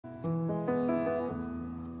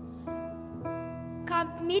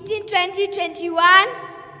Meeting 2021.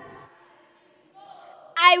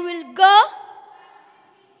 I will go.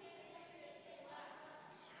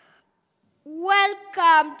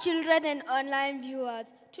 Welcome, children and online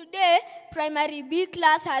viewers. Today, Primary B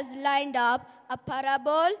class has lined up a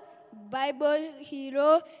parable, Bible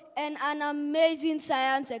hero, and an amazing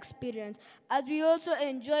science experience, as we also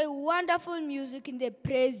enjoy wonderful music in the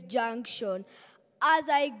Praise Junction. As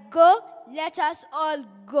I go, let us all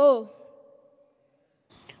go.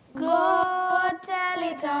 Go tell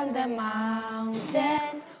it on the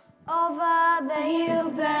mountain, over the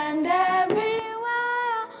hills and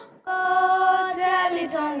everywhere. Go tell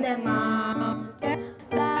it on the mountain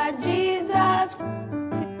that Jesus.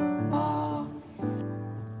 Oh.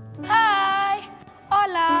 Hi,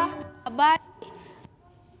 hola, abadi.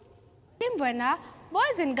 Buena,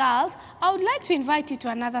 boys and girls, I would like to invite you to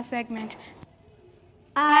another segment.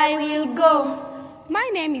 I will go. My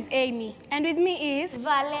name is Amy, and with me is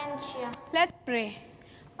Valencia. Let's pray.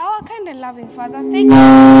 Our kind and loving Father,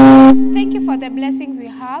 thank you for the blessings we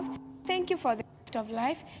have. Thank you for the gift of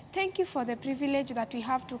life. Thank you for the privilege that we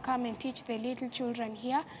have to come and teach the little children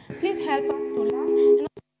here. Please help us to learn and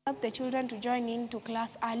help the children to join into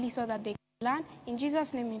class early so that they can learn. In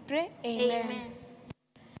Jesus' name we pray. Amen. Amen.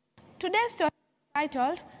 Today's story is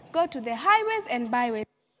titled, Go to the Highways and Byways.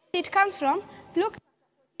 It comes from Luke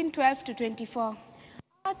 12 to 24.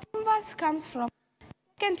 Our theme verse comes from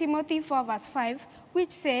 2 Timothy 4 verse 5,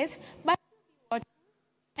 which says, But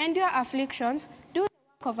endure afflictions, do the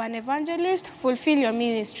work of an evangelist, fulfill your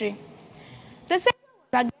ministry. The Savior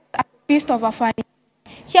was a guest at the feast of a Pharisee.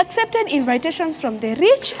 He accepted invitations from the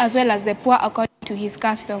rich as well as the poor according to his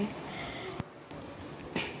custom.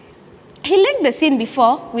 He linked the scene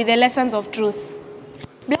before with the lessons of truth.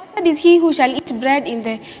 Blessed is he who shall eat bread in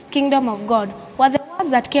the kingdom of God, were the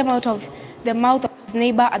words that came out of the mouth of his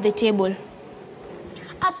neighbor at the table.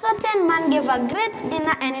 A certain man gave a great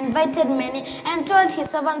dinner and invited many and told his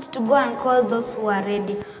servants to go and call those who are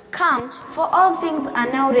ready. Come, for all things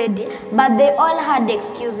are now ready. But they all had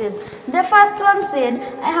excuses. The first one said,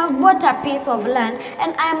 I have bought a piece of land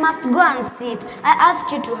and I must go and see it. I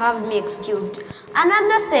ask you to have me excused.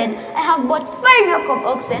 Another said, I have bought 5 yoke of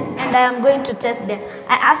oxen and I am going to test them.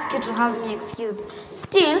 I ask you to have me excused.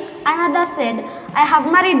 Still, another said, I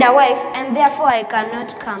have married a wife and therefore I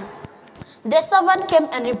cannot come. The servant came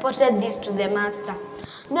and reported this to the master.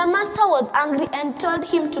 The master was angry and told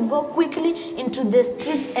him to go quickly into the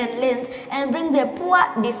streets and lanes and bring the poor,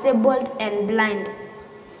 disabled, and blind.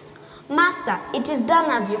 Master, it is done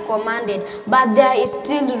as you commanded, but there is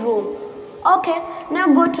still room. Okay, now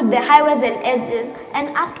go to the highways and edges and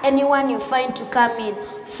ask anyone you find to come in.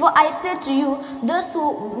 For I say to you,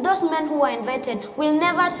 those men who are invited will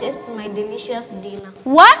never taste my delicious dinner.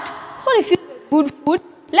 What? Who refuses good food?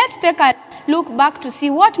 Let's take a look back to see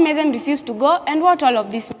what made them refuse to go and what all of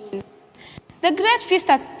this means.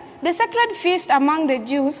 The sacred feast among the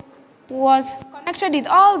Jews was connected with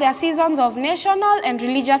all their seasons of national and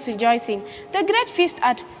religious rejoicing. The great feast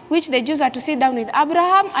at which the Jews were to sit down with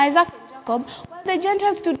Abraham, Isaac, and Jacob, while the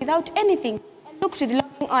Gentiles stood without anything and looked with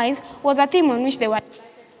longing eyes, was a theme on which they were invited to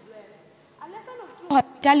dwell. A lesson of true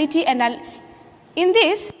hospitality, and in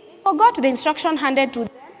this, they forgot the instruction handed to them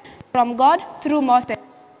from God through Moses.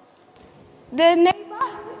 The neighbor,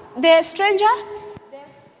 the stranger, the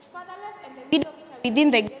fatherless, and the widow which are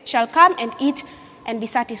within the gate shall come and eat and be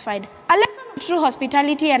satisfied. A lesson of true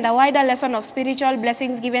hospitality and a wider lesson of spiritual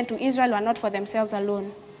blessings given to Israel were not for themselves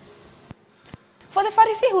alone. For the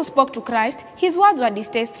Pharisee who spoke to Christ, his words were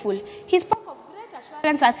distasteful. He spoke of great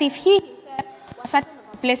assurance as if he himself was certain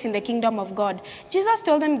of a place in the kingdom of God. Jesus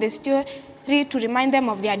told them the story to remind them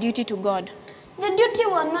of their duty to God. The duty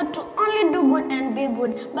was not to only do good and be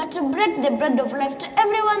good, but to break the bread of life to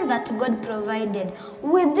everyone that God provided.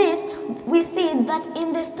 With this, we see that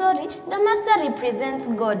in the story, the master represents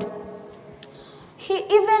God. He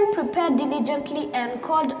even prepared diligently and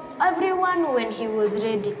called everyone when he was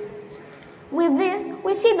ready. With this,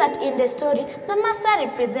 we see that in the story, the master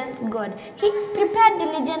represents God. He prepared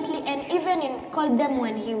diligently and even called them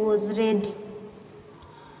when he was ready.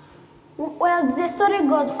 As the story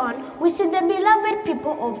goes on, we see the beloved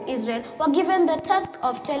people of Israel were given the task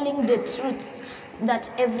of telling the truth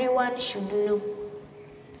that everyone should know.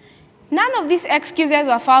 None of these excuses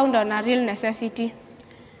were found on a real necessity.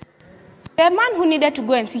 The man who needed to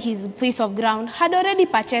go and see his piece of ground had already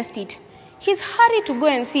purchased it. His hurry to go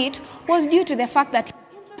and see it was due to the fact that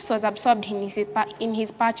his interest was absorbed in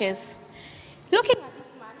his purchase. Looking at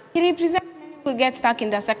this man, he represents many who get stuck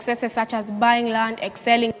in their successes such as buying land,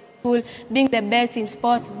 excelling in school, being the best in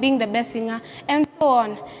sports, being the best singer, and so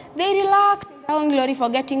on. They relax in their own glory,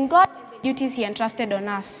 forgetting God and the duties he entrusted on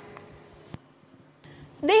us.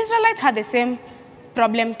 The Israelites had the same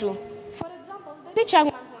problem too. For example, the rich young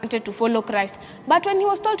man wanted to follow Christ, but when he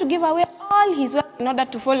was told to give away all his wealth in order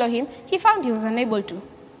to follow him, he found he was unable to.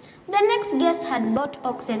 The next guest had bought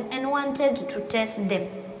oxen and wanted to test them.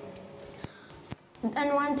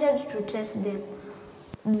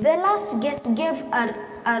 The last guest gave an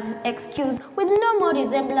excuse with no more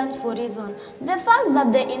resemblance for reason. The fact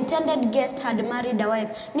that the intended guest had married a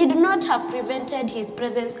wife need not have prevented his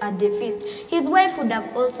presence at the feast. His wife would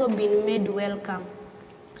have also been made welcome.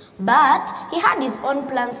 But he had his own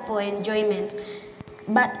plans for enjoyment.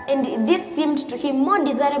 And this seemed to him more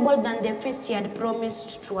desirable than the feast he had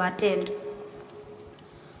promised to attend.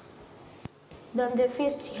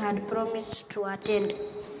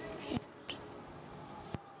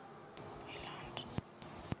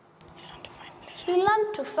 He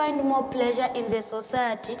learned to find more pleasure in the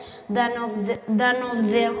society than of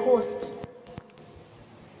their host.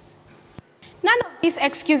 None of these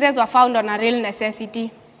excuses were found on a real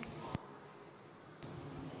necessity.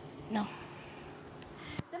 No.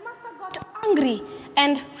 The master got angry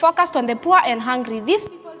and focused on the poor and hungry. These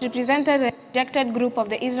people represented the rejected group of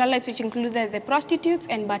the Israelites, which included the prostitutes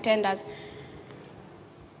and bartenders.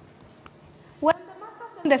 When the master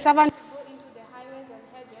sent the servant to go into the highways and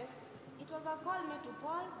hedges, it was a call made to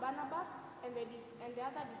Paul, Barnabas, and the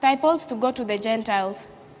other disciples to go to the Gentiles.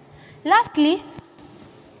 Lastly,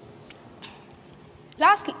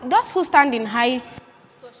 those who stand in high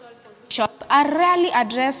social positions are rarely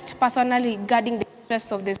addressed personally regarding the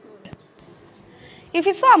interests of the soul. If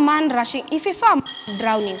you saw a man drowning, he would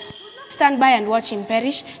not stand by and watch him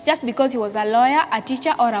perish just because he was a lawyer, a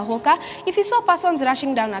teacher, or a hawker. If you saw persons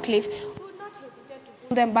rushing down a cliff, he would not hesitate to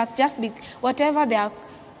pull them back just whatever their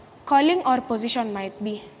calling or position might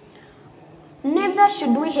be. Neither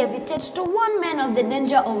should we hesitate to warn men of the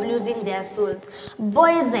danger of losing their souls.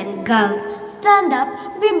 Boys and girls, stand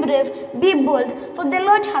up, be brave, be bold, for the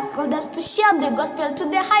Lord has called us to share the gospel to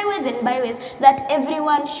the highways and byways, that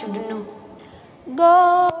everyone should know.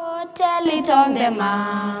 Go tell it on the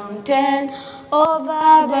mountain,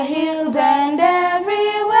 over the hills and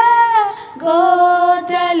everywhere. Go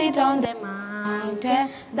tell it on the mountain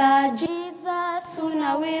that Jesus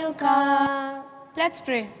sooner will come. Let's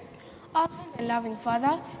pray. Our kind and loving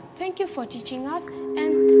Father, thank you for teaching us,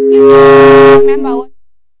 and please remember what.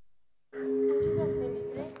 In Jesus' name we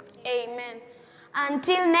pray. Amen.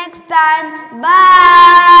 Until next time,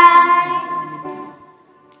 bye.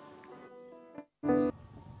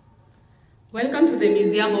 Welcome to the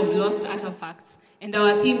Museum of Lost Artifacts, and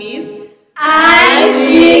our theme is I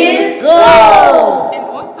will go.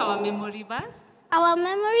 And what's our memory verse? Our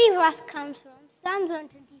memory verse comes from Psalms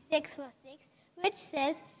 126 verse 6, which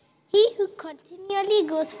says, "He who continually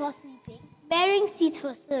goes forth weeping, bearing seeds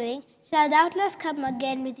for sowing, shall doubtless come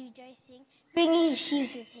again with rejoicing, bringing his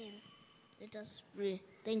sheaves with him." Let us pray.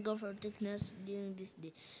 Thank God for taking us during this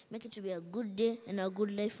day. Make it to be a good day and a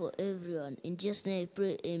good life for everyone. In Jesus' name I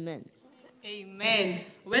pray, amen. Amen.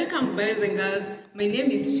 Welcome, boys and girls. My name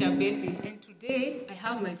is Teacher Betty, and today I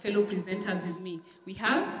have my fellow presenters with me. We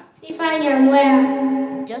have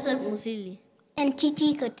Siyaya, Joseph Musili and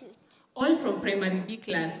Chichi Kotu, all from Primary B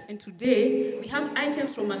class, and today we have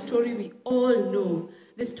items from a story we all know,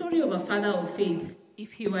 the story of a father of faith.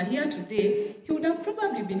 If he were here today, he would have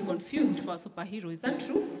probably been confused for a superhero. Is that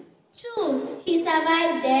true? True. He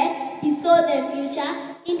survived death, he saw the future,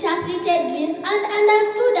 interpreted dreams, and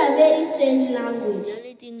understood a very strange language. The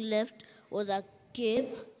only thing left was a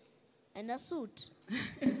cape and a suit.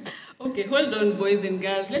 Okay, hold on, boys and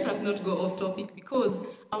girls. Let us not go off topic, because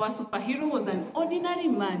our superhero was an ordinary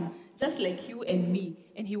man, just like you and me,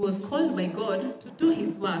 and he was called by God to do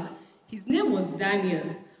his work. His name was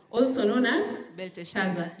Daniel, also known as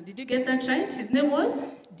Belteshazzar. Did you get that right? His name was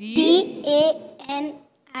Daniel.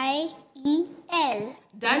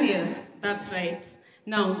 Daniel, that's right.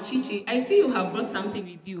 Now, Chichi, I see you have brought something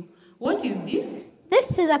with you. What is this?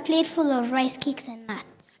 This is a plate full of rice cakes and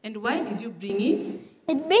nuts. And why did you bring it?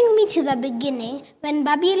 It brings me to the beginning when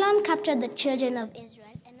Babylon captured the children of Israel,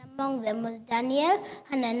 and among them was Daniel,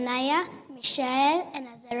 Hananiah, Mishael, and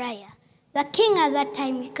Azariah. The king at that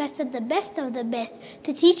time requested the best of the best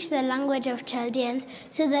to teach the language of Chaldeans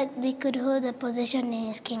so that they could hold a position in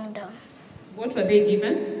his kingdom. What were they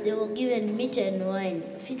given? They were given meat and wine,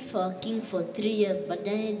 fit for a king for 3 years, but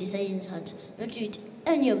Daniel decided in his heart not to eat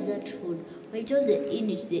any of that food. When he told the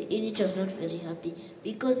Init was not very happy,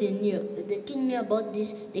 because he knew if the king knew about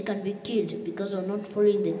this, they can be killed because of not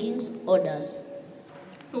following the king's orders.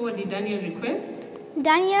 So what did Daniel request?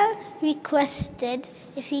 Daniel requested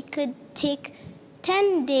if he could take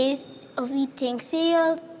 10 days of eating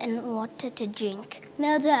cereals and water to drink.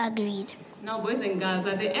 Melza agreed. Now, boys and girls,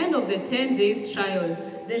 at the end of the 10 days trial,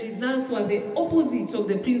 the results were the opposite of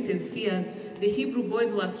the prince's fears. The Hebrew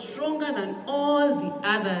boys were stronger than all the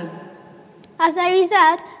others. As a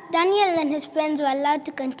result, Daniel and his friends were allowed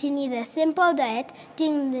to continue their simple diet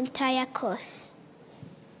during the entire course.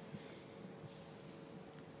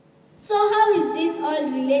 So how is this all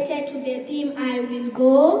related to the theme I will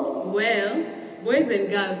go? Well, boys and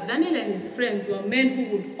girls, Daniel and his friends were men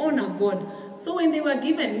who would honor God. So when they were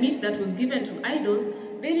given meat that was given to idols,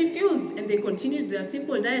 they refused and they continued their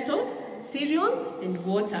simple diet of cereal and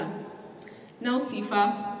water. Now,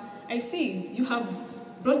 Sifa, I see you have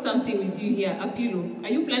brought something with you here, a pillow. Are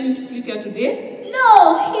you planning to sleep here today?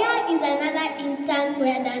 No, here is another instance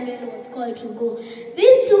where Daniel was called to go.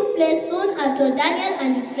 This took place soon after Daniel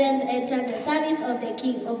and his friends entered the service of the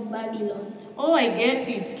king of Babylon. Oh, I get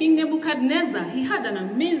it. King Nebuchadnezzar, he had an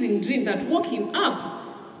amazing dream that woke him up.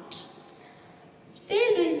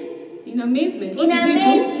 Filled with In amazement. In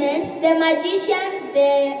amazement, the magicians,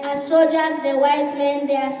 the astrologers, the wise men,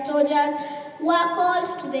 the astrologers were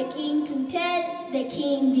called to the king to tell the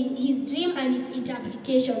king his dream and its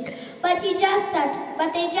interpretation. But they just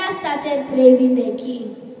started praising the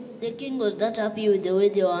king. The king was not happy with the way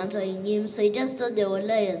they were answering him, so he just thought they were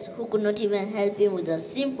liars who could not even help him with a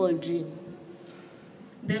simple dream.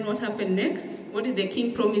 Then what happened next? What did the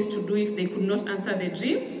king promise to do if they could not answer the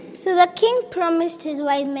dream? So the king promised his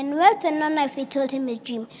wise men wealth and honor if they told him his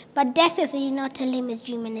dream, but death if they did not tell him his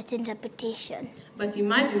dream and its interpretation. But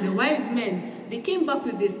imagine the wise men, they came back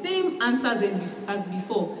with the same answers as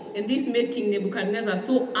before, and this made King Nebuchadnezzar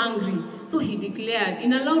so angry. So he declared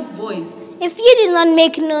in a loud voice, "If you do not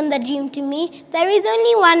make known the dream to me, there is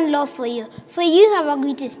only one law for you have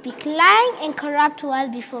agreed to speak lying and corrupt words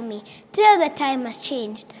before me, till the time has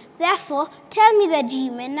changed. Therefore, tell me the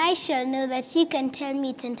dream, and I shall know that you can tell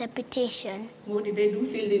me its interpretation." What did they do,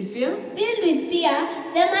 filled in fear? Filled with fear,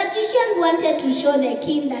 the magicians wanted to show the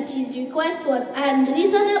king that his request was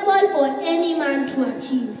unreasonable for any man to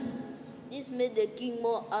achieve. This made the king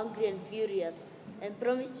more angry and furious, and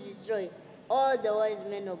promised to destroy all the wise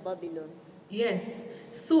men of Babylon. Yes.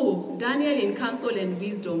 So Daniel, in counsel and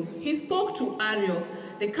wisdom, he spoke to Arioch,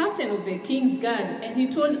 the captain of the king's guard, and he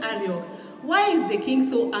told Arioch, "Why is the king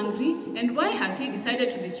so angry, and why has he decided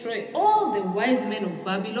to destroy all the wise men of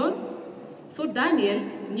Babylon?" So Daniel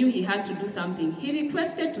knew he had to do something. He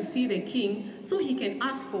requested to see the king so he can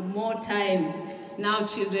ask for more time. Now,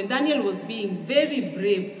 children, Daniel was being very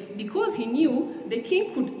brave because he knew the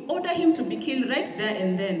king could order him to be killed right there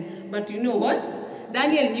and then. But you know what?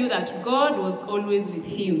 Daniel knew that God was always with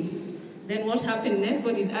him. Then what happened next?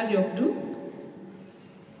 What did Arioch do?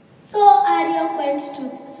 So Arioch went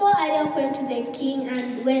to the king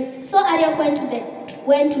and went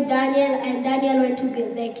to Daniel, and Daniel went to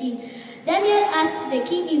the king. Daniel asked the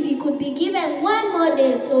king if he could be given one more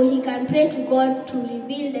day so he can pray to God to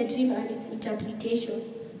reveal the dream and its interpretation.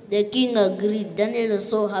 The king agreed. Daniel was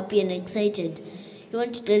so happy and excited. He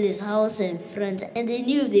wanted to tell his house and friends, and they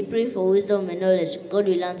knew if they pray for wisdom and knowledge, God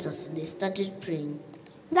will answer. So they started praying.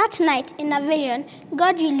 That night, in a vision,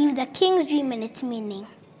 God relieved the king's dream and its meaning.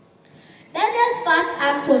 Daniel's first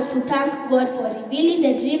act was to thank God for revealing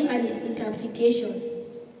the dream and its interpretation.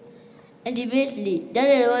 And immediately,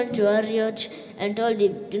 Daniel went to Arioch and told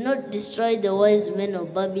him, "Do not destroy the wise men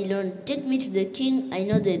of Babylon. Take me to the king. I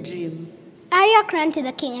know the dream." Arioch ran to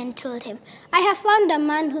the king and told him, "I have found a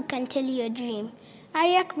man who can tell you a dream."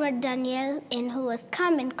 Arioch brought Daniel in, who was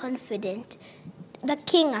calm and confident. The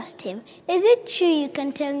king asked him, "Is it true you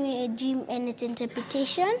can tell me a dream and its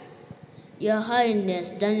interpretation?" "Your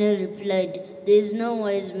Highness," Daniel replied, "there is no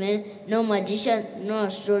wise man, no magician, no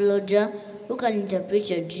astrologer who can interpret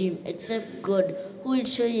your dream except God, who will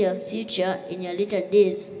show you your future in your later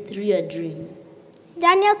days through your dream."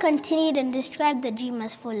 Daniel continued and described the dream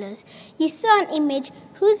as follows. He saw an image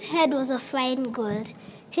whose head was of fine gold,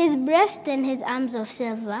 his breast and his arms of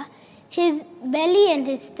silver, his belly and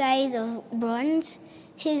his thighs of bronze,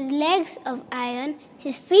 his legs of iron,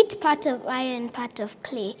 his feet part of iron and part of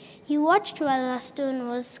clay. He watched while a stone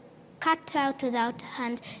was cut out without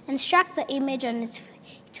hands and struck the image on its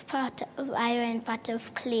feet, part of iron and part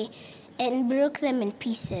of clay, and broke them in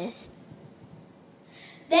pieces.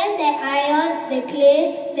 Then the iron, the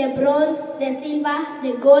clay, the bronze, the silver,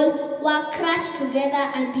 the gold were crushed together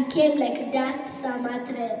and became like dust summer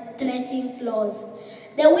threshing floors.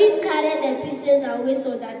 The wind carried the pieces away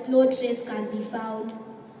so that no trace can be found.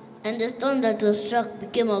 And the stone that was struck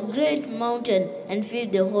became a great mountain and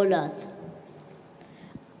filled the whole earth.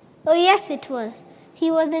 Oh yes, it was. He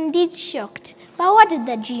was indeed shocked. But what did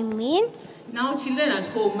the dream mean? Now, children at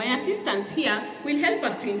home, my assistants here will help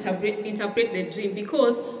us to interpret the dream,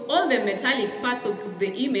 because all the metallic parts of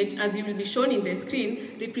the image, as you will be shown in the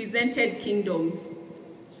screen, represented kingdoms.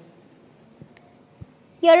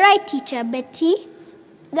 You're right, Teacher Betty.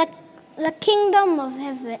 The kingdom of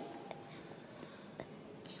heaven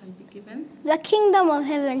Shall be given. The kingdom of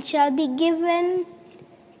heaven shall be given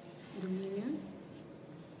Dominion.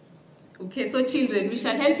 Okay, so children, we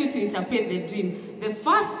shall help you to interpret the dream.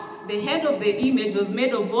 The head of the image was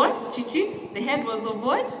made of what, Chichi? The head was of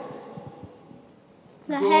what?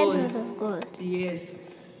 The Gold. head was of gold. Yes.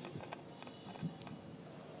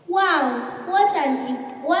 Wow, what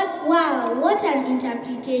an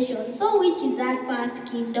interpretation. So which is that first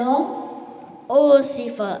kingdom? Oh,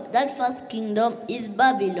 Sifa, that first kingdom is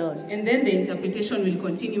Babylon. And then the interpretation will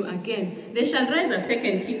continue again. There shall rise a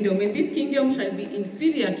second kingdom, and this kingdom shall be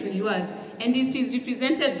inferior to yours, and it is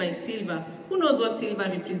represented by silver. Who knows what silver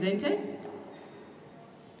represented?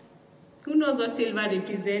 Who knows what silver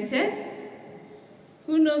represented?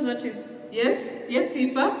 Who knows what is... Yes,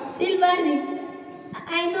 Sifa? Silver,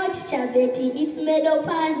 I know, Teacher Betty, it's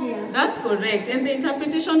Medo-Persia. That's correct. And the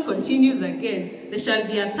interpretation continues again. There shall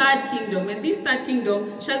be a third kingdom, and this third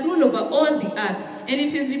kingdom shall rule over all the earth, and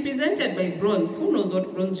it is represented by bronze. Who knows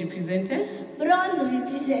what bronze represented? Bronze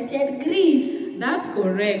represented Greece. That's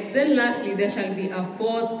correct. Then lastly, there shall be a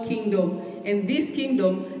fourth kingdom, and this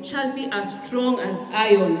kingdom shall be as strong as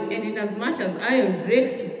iron, and inasmuch as iron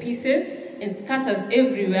breaks to pieces and scatters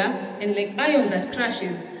everywhere, and like iron that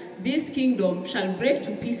crashes, this kingdom shall break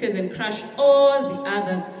to pieces and crush all the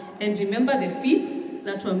others. And remember the feet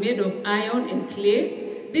that were made of iron and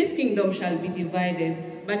clay? This kingdom shall be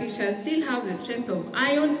divided, but it shall still have the strength of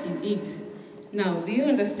iron in it. Now, do you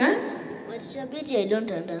understand? But Shabeti, I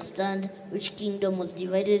don't understand which kingdom was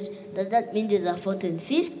divided. Does that mean there's a fourth and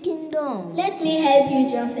fifth kingdom? Let me help you,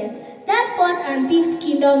 Joseph. That fourth and fifth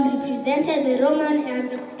kingdom represented the Roman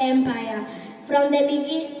Empire from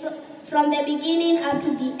the beginning up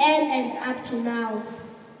to the end and up to now.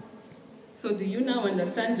 So do you now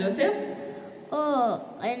understand, Joseph? Oh,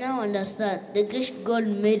 I now understand. The great God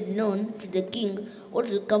made known to the king what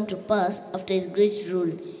will come to pass after his great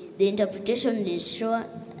rule. The interpretation is sure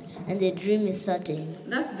and the dream is certain.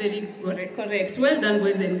 That's very correct. Well done,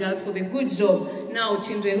 boys and girls, for the good job. Now,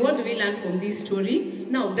 children, what do we learn from this story?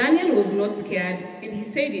 Now, Daniel was not scared, and he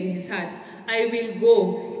said in his heart, I will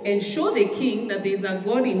go and show the king that there is a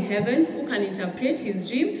God in heaven who can interpret his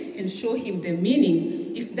dream and show him the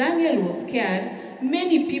meaning. If Daniel was scared,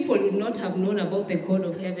 many people would not have known about the God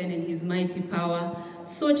of heaven and his mighty power.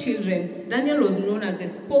 So, children, Daniel was known as the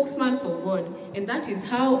spokesman for God, and that is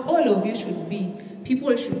how all of you should be.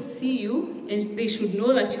 People should see you, and they should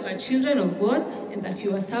know that you are children of God, and that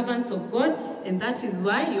you are servants of God, and that is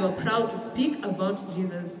why you are proud to speak about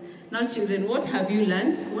Jesus. Now, children, what have you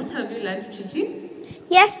learned? What have you learned, Chichi?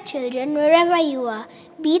 Yes, children, wherever you are,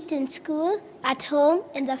 be it in school, at home,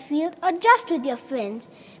 in the field, or just with your friends,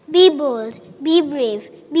 be bold, be brave,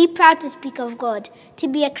 be proud to speak of God, to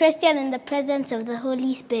be a Christian in the presence of the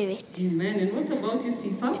Holy Spirit. Amen. And what about you,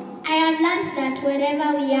 Sifa? I have learned that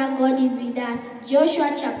wherever we are, God is with us.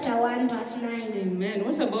 Joshua chapter 1, verse 9. Amen.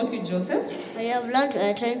 What about you, Joseph? I have learned we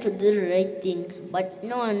are trying to do the right thing, but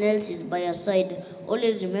no one else is by your side.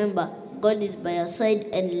 Always remember, God is by your side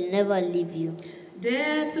and will never leave you.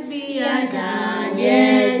 Dare to be a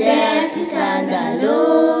Daniel, dare to stand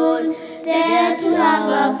alone, dare to have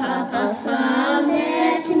a purpose found,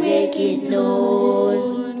 dare to make it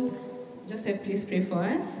known. Joseph, please pray for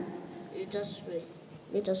us. Let us pray.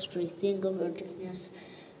 Let us pray. Thank God for taking us.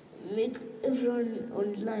 Make everyone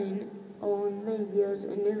online, our online viewers,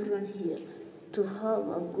 and everyone here to have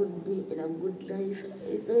a good day and a good life.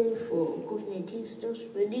 I pray for COVID-19 stop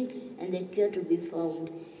spreading and the cure to be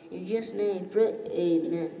found. In Jesus' name I pray,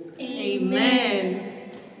 amen. Amen.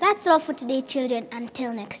 That's all for today, children.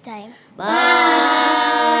 Until next time. Bye.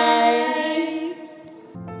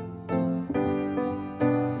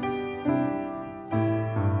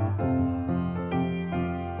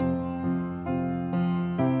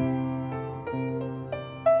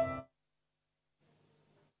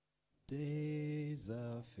 Days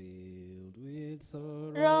are filled with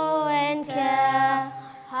Sorrow and care,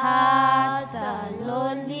 hearts are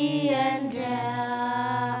lonely and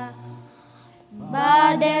drear.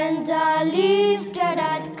 Burdens are lifted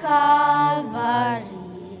at Calvary.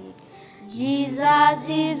 Jesus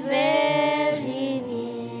is very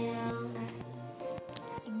near.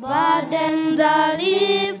 Burdens are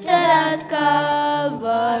lifted at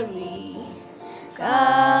Calvary.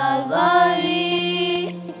 Calvary,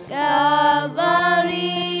 Calvary.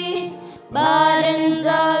 Burdens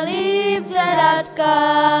are lifted at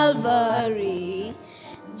Calvary.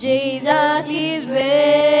 Jesus is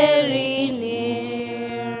very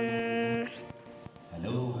near.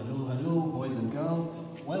 Hello, hello, hello, boys and girls.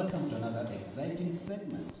 Welcome to another exciting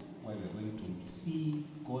segment where we're going to see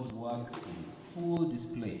God's work in full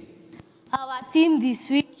display. Our theme this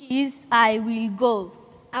week is I will go.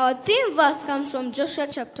 Our theme verse comes from Joshua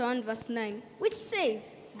chapter 1 verse 9, which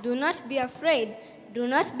says, "Do not be afraid, do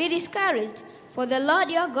not be discouraged, for the Lord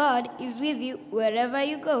your God is with you wherever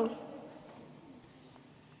you go."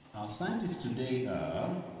 Our scientists today are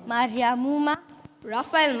Maria Muma,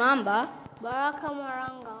 Raphael Mamba, Baraka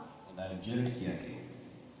Maranga. and I'm Jerry Siage.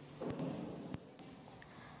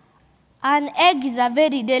 an egg is a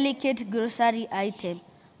very delicate grocery item.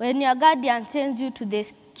 When your guardian sends you to the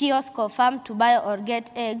kiosk or farm to buy or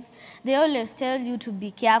get eggs, they always tell you to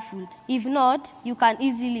be careful. If not, you can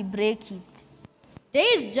easily break it.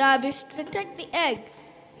 Today's job is to protect the egg.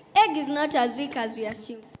 The egg is not as weak as we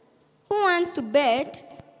assume. Who wants to bet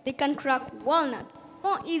they can crack walnuts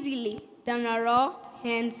more easily than a raw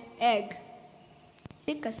hen's egg?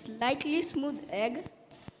 Take a slightly smooth egg,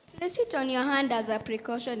 place it on your hand as a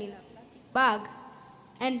precaution in a plastic bag,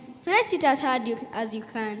 and press it as hard as you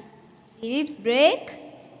can. Did it break?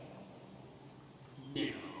 No,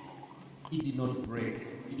 it did not break.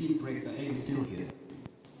 It didn't break. The egg is still here.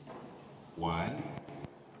 Why?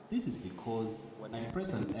 This is because when I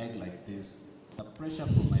press an egg like this, the pressure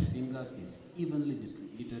from my fingers is evenly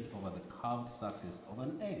distributed over the curved surface of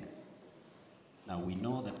an egg. Now we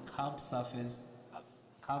know that curved surfaces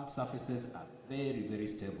are very, very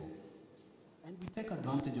stable. And we take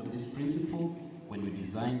advantage of this principle when we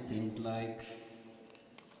design things like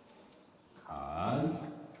cars,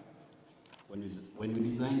 when we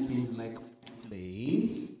design things like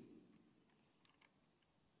planes,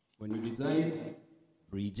 when we design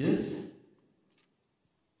bridges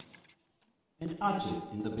and arches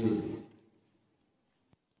in the buildings.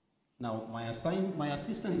 Now, my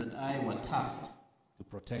assistants and I were tasked to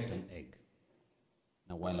protect an egg.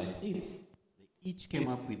 Now, while I did, they each came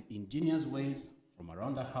up with ingenious ways from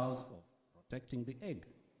around the house of protecting the egg.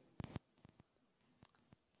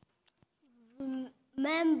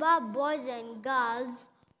 Remember, boys and girls,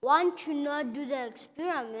 one should not do the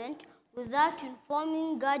experiment without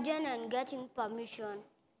informing guardian and getting permission.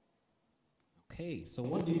 Okay, so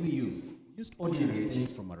what did we use? We used ordinary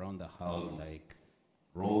things from around the house like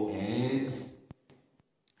raw eggs.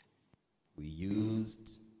 We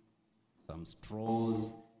used some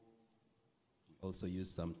straws. We also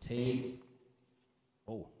used some tape.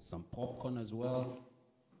 Oh, some popcorn as well.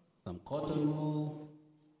 Some cotton wool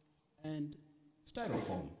and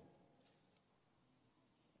styrofoam.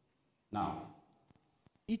 Now,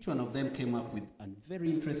 each one of them came up with a very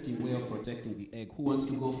interesting way of protecting the egg. Who wants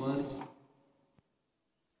to go first?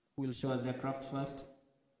 Who will show us their craft first?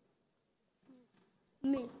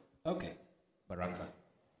 Me. Okay, Baraka.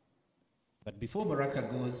 But before Baraka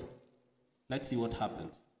goes, let's see what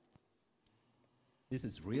happens. This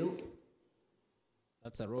is real.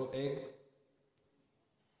 That's a raw egg.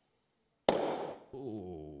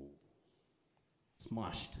 Oh,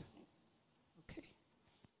 smashed. Okay.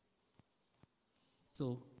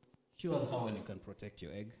 So, show us how well you can protect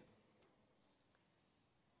your egg.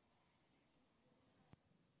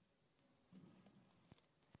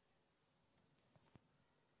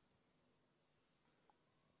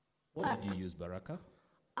 What did you use, Baraka?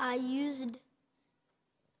 I used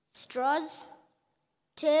straws,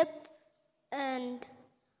 tape, and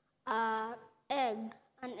an egg.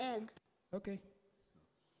 Okay. So,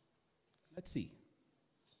 let's see.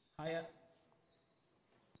 Higher.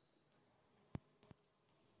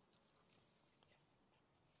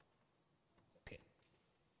 Okay.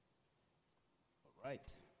 All right.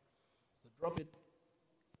 So drop it.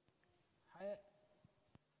 Higher.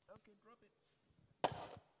 Okay, drop it.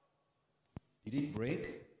 Did it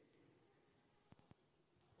break?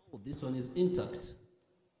 Oh, this one is intact.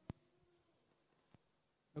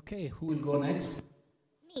 Okay, who will go next?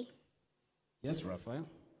 Me. Yes, Raphael.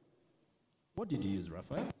 What did you use,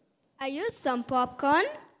 Raphael? I used some popcorn,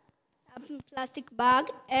 a plastic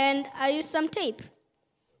bag, and I used some tape.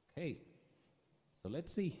 Okay, so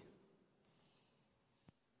let's see.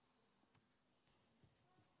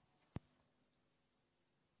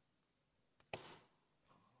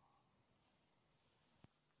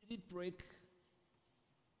 Did it break?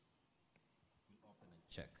 We'll open and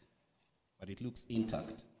check. But it looks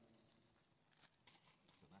intact.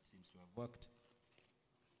 So that seems to have worked.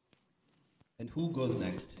 And who goes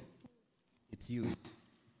next? It's you.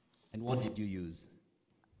 And what did you use?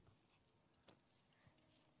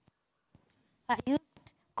 I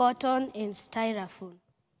used cotton and styrofoam.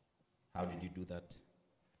 How did you do that?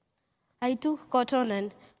 I took cotton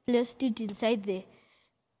and placed it inside the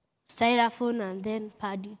styrofoam and then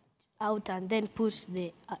poured it out and then pushed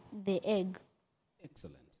the egg.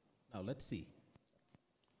 Excellent. Now let's see.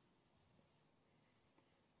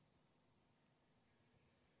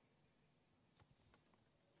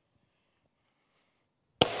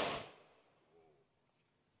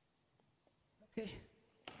 Okay.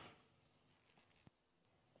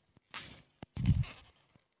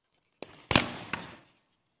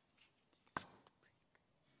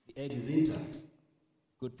 The egg is intact.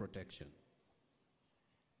 Good protection.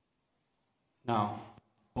 Now,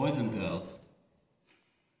 boys and girls,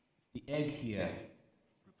 the egg here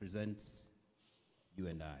represents you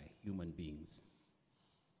and I, human beings.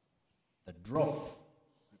 The drop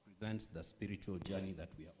represents the spiritual journey that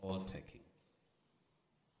we are all taking.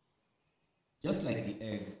 Just like the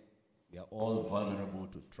egg, we are all vulnerable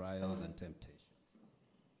to trials and temptations.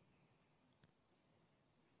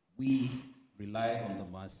 We rely on the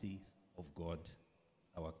mercies of God,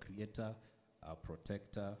 our Creator, our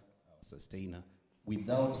Protector, our Sustainer.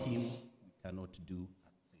 Without Him, we cannot do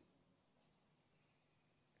a thing.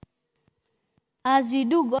 As we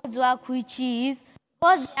do God's work, which is,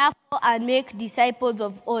 go therefore and make disciples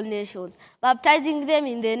of all nations, baptizing them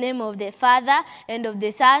in the name of the Father, and of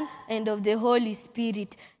the Son, and of the Holy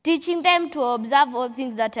Spirit, teaching them to observe all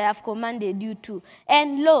things that I have commanded you to.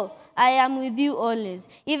 And lo, I am with you always,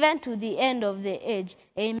 even to the end of the age.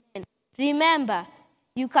 Amen. Remember,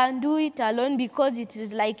 you can do it alone because it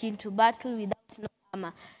is like into battle without no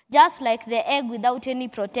armor. Just like the egg without any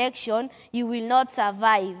protection, you will not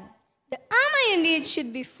survive. The armor you need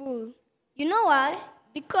should be full. You know why?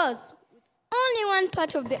 Because with only one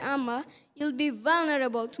part of the armor, you'll be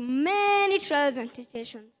vulnerable to many trials and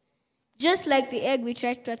temptations. Just like the egg we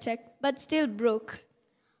tried to protect, but still broke.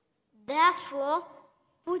 Therefore,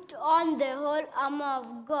 put on the whole armor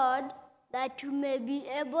of God, that you may be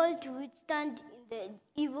able to withstand in the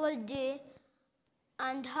evil day,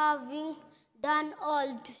 and having done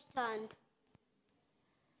all to stand.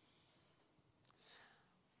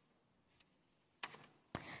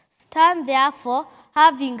 Stand therefore,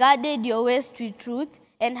 having girded your waist with truth,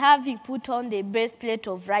 and having put on the breastplate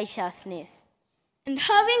of righteousness. And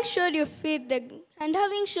having showed your feet the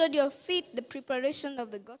preparation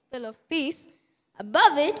of the gospel of peace,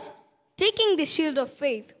 above it, taking the shield of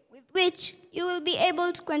faith, with which you will be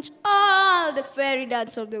able to quench all the fiery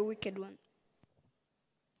darts of the wicked one.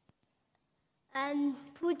 And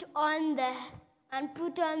put on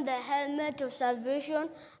the helmet of salvation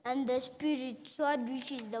and the Spirit sword,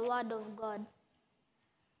 which is the word of God.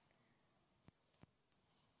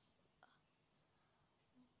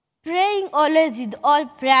 Praying always with all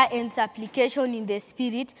prayer and supplication in the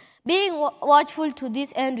Spirit, being watchful to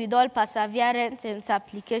this end with all perseverance and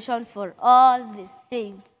supplication for all the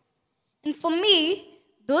saints. And for me,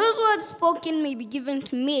 those words spoken may be given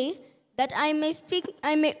to me, that I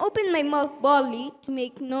may open my mouth boldly to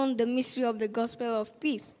make known the mystery of the gospel of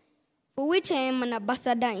peace, for which I am an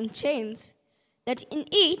ambassador in chains, that in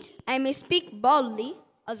it I may speak boldly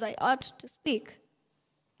as I ought to speak.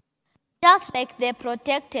 Just like the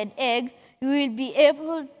protected egg, you will be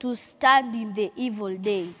able to stand in the evil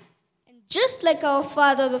day. And just like our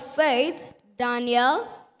fathers of faith, Daniel,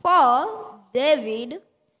 Paul, David,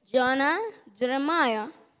 Jonah, Jeremiah,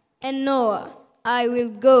 and Noah, I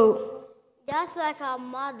will go. Just like our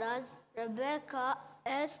mothers, Rebecca,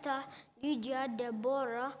 Esther, Lydia,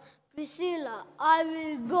 Deborah, Priscilla, I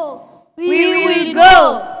will go. We will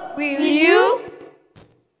go. Will you?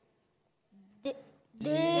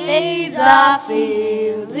 Days are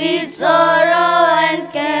filled with sorrow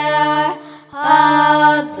and care,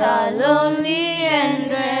 hearts are lonely and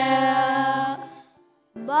drear.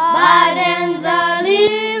 Burdens are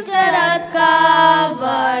lifted at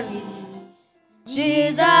Calvary,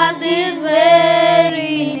 Jesus is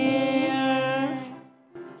very near.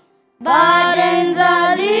 Burdens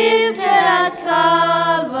are lifted at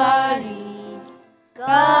Calvary,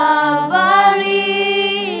 Calvary,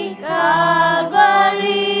 Calvary.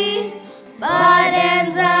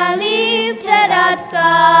 Burdens are lifted at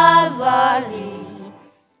Calvary,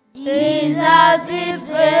 Jesus is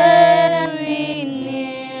very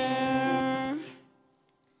near.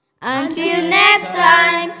 Until next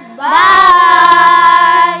time,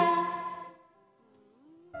 bye.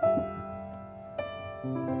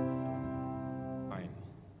 Fine.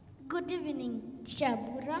 Good evening, Teacher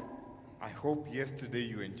Abura. I hope yesterday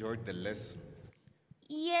you enjoyed the lesson.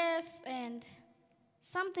 Yes, and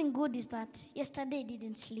something good is that yesterday I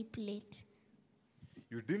didn't sleep late.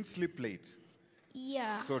 You didn't sleep late,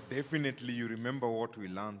 Yeah. so definitely you remember what we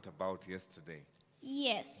learned about yesterday.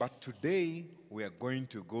 Yes. But today we are going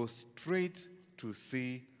to go straight to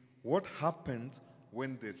see What happens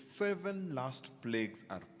when the 7 last plagues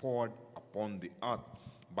are poured upon the earth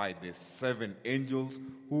by the 7 angels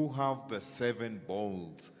who have the 7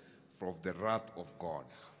 bowls of the wrath of God?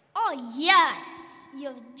 Oh, yes,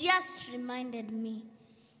 you've just reminded me.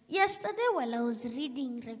 Yesterday, while I was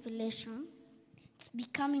reading Revelation, it's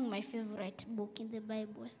becoming my favorite book in the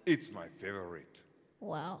Bible. It's my favorite.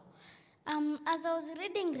 Wow. As I was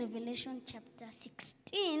reading Revelation chapter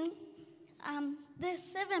 16, the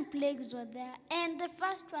 7 plagues were there, and the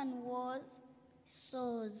first one was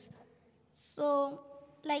sores. So,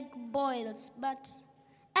 like boils. But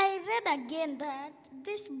I read again that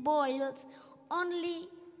these boils only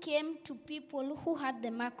came to people who had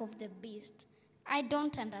the mark of the beast. I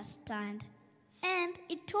don't understand. And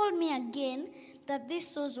it told me again that these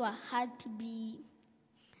sores were had to be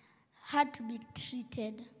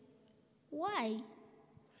treated. Why?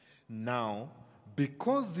 Now,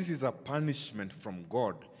 because this is a punishment from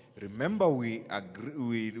God, remember we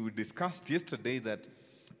discussed yesterday that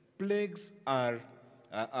plagues are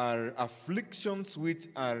afflictions which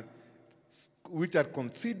are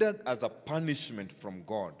considered as a punishment from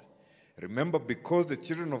God. Remember, because the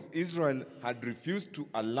children of Israel had refused to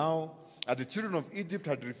allow, the children of Egypt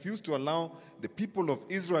had refused to allow the people of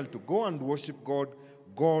Israel to go and worship God,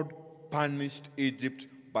 God punished Egypt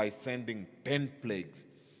by sending 10 plagues.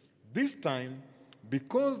 This time,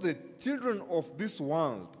 because the children of this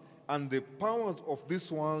world and the powers of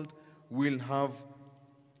this world will have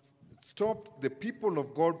stopped the people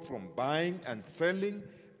of God from buying and selling,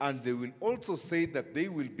 and they will also say that they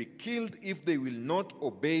will be killed if they will not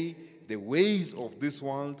obey the ways of this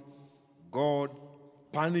world, God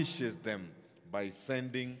punishes them by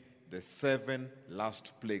sending the 7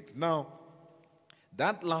 last plagues. Now,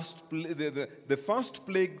 that the first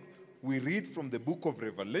plague we read from the book of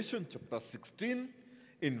Revelation, chapter 16,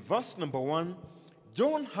 in verse number 1,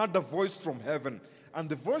 John heard a voice from heaven, and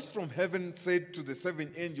the voice from heaven said to the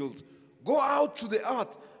 7 angels, "Go out to the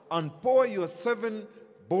earth and pour your 7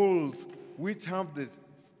 bowls which have the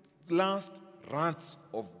last wrath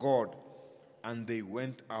of God." And they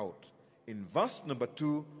went out. In verse number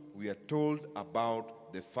 2, we are told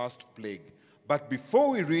about the first plague. But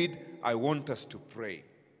before we read, I want us to pray.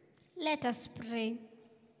 Let us pray.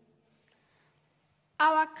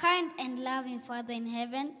 Our kind and loving Father in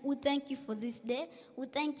heaven, we thank you for this day. We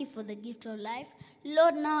thank you for the gift of life.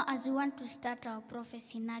 Lord, now as we want to start our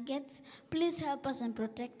prophecy nuggets, please help us and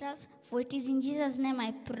protect us. For it is in Jesus' name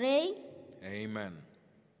I pray. Amen.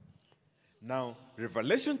 Now,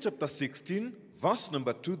 Revelation chapter 16, verse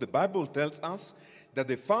number 2, the Bible tells us that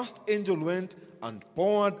the first angel went and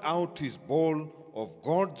poured out his bowl of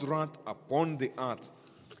God's wrath upon the earth.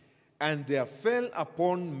 And there fell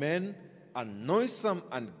upon men a noisome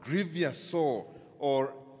and grievous sore,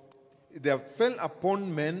 or there fell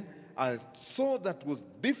upon men a sore that was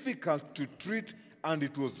difficult to treat, and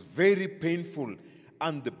it was very painful.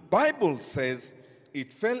 And the Bible says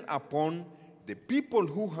it fell upon the people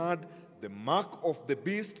who had the mark of the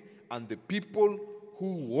beast and the people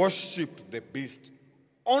who worshipped the beast.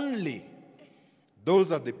 Only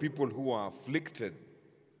those are the people who are afflicted.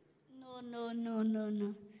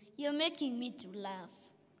 No. You're making me to laugh.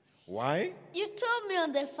 Why? You told me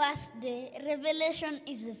on the first day, Revelation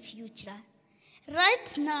is the future.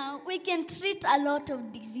 Right now, we can treat a lot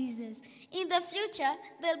of diseases. In the future,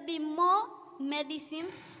 there'll be more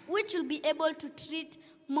medicines which will be able to treat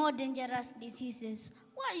more dangerous diseases.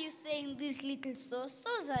 Why are you saying these little souls?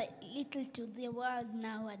 Souls are little to the world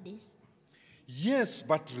nowadays. Yes,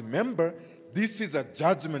 but remember, this is a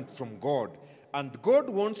judgment from God. And God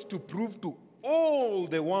wants to prove to all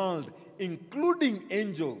the world, including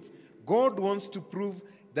angels, God wants to prove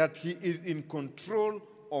that He is in control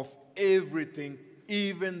of everything,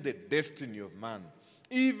 even the destiny of man.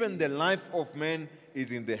 Even the life of man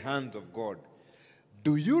is in the hands of God.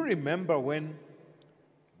 Do you remember when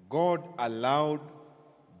God allowed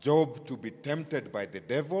Job to be tempted by the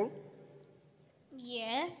devil?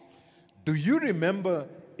 Yes. Do you remember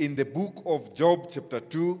in the book of Job chapter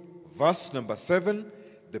 2, verse number 7,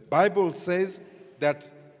 the Bible says that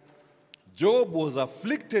Job was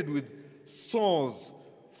afflicted with sores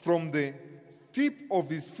from the tip of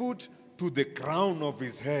his foot to the crown of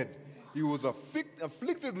his head. He was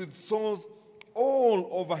afflicted with sores all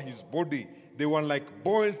over his body. They were like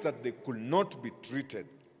boils that they could not be treated.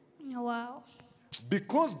 Wow.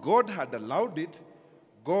 Because God had allowed it,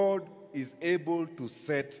 God is able to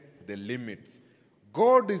set the limits.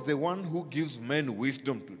 God is the one who gives men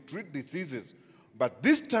wisdom to treat diseases. But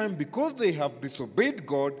this time, because they have disobeyed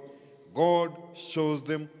God, God shows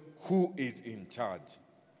them who is in charge.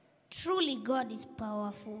 Truly, God is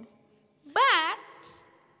powerful. But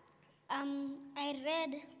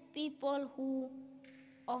read the people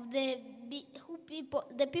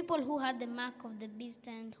who had the mark of the beast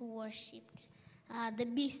and who worshipped the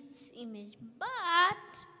beast's image.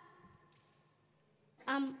 But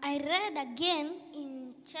I read again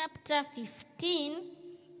in chapter 15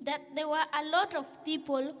 that there were a lot of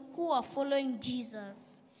people who were following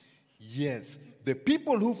Jesus. Yes, the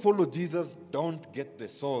people who follow Jesus don't get the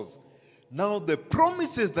souls. Now the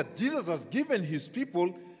promises that Jesus has given his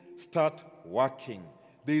people start working.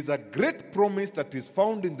 There is a great promise that is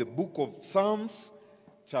found in the book of Psalms,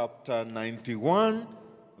 chapter 91,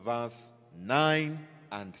 verse 9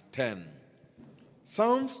 and 10.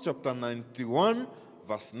 Psalms chapter 91,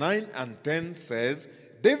 verse 9 and 10 says,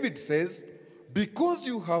 David says, because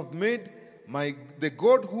you have made the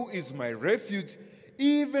God who is my refuge,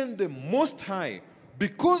 even the Most High,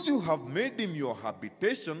 because you have made him your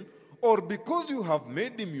habitation, or because you have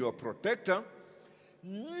made him your protector,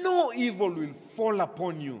 no evil will fall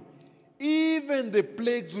upon you. Even the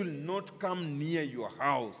plagues will not come near your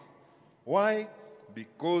house. Why?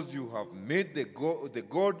 Because you have made the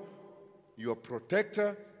God your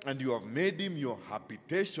protector, and you have made him your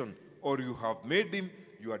habitation, or you have made him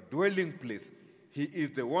your dwelling place. He is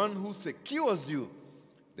the one who secures you.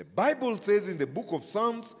 The Bible says in the book of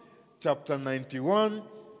Psalms, chapter 91,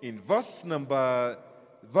 in verse number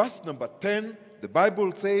 10, the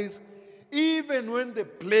Bible says, even when the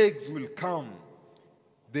plagues will come,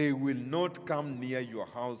 they will not come near your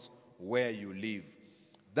house where you live.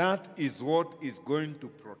 That is what is going to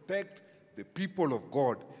protect the people of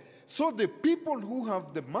God. So the people who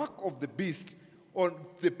have the mark of the beast, or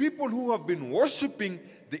the people who have been worshiping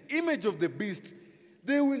the image of the beast,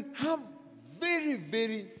 they will have very,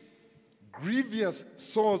 very grievous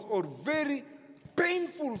sores or very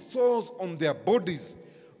painful sores on their bodies.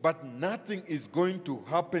 But nothing is going to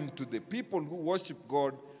happen to the people who worship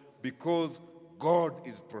God because God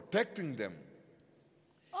is protecting them.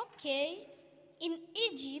 Okay, in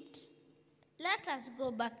Egypt, let us go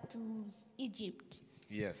back to Egypt.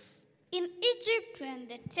 Yes. In Egypt, when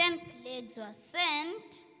the 10 plagues were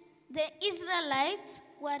sent, the Israelites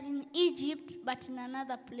were in Egypt, but in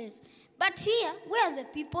another place. But here, where are the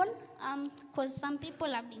people? Because some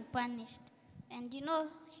people are being punished. And you know,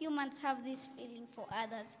 humans have this feeling for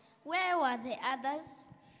others. Where were the others?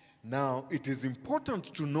 Now, it is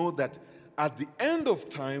important to know that at the end of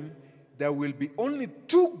time, there will be only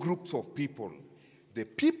two groups of people. The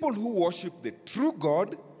people who worship the true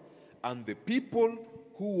God and the people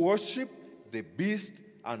who worship the beast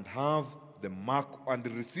and have the mark and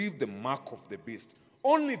receive the mark of the beast.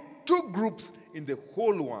 Only two groups in the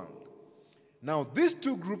whole world. Now, these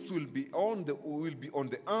two groups will be on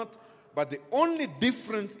the earth, but the only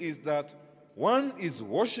difference is that one is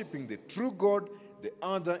worshiping the true God, the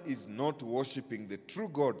other is not worshiping the true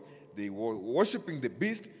God. They were worshiping the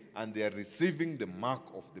beast and they are receiving the mark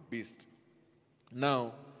of the beast.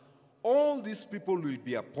 Now, all these people will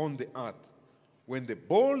be upon the earth. When the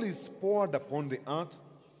bowl is poured upon the earth,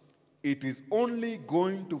 it is only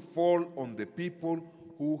going to fall on the people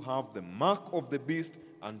who have the mark of the beast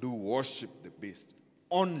and who worship the beast.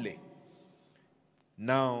 Only.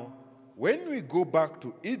 Now, when we go back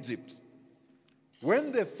to Egypt,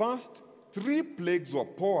 when the first 3 plagues were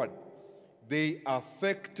poured, they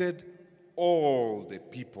affected all the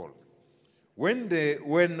people.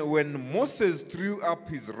 When Moses threw up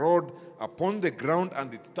his rod upon the ground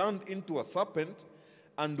and it turned into a serpent,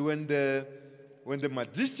 and when the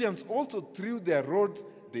magicians also threw their rods,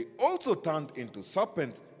 they also turned into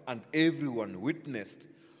serpents, and everyone witnessed.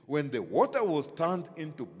 When the water was turned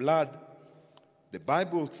into blood, the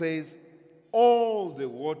Bible says all the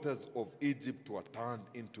waters of Egypt were turned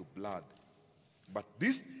into blood. But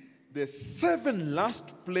the 7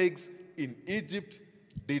 last plagues in Egypt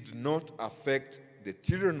did not affect the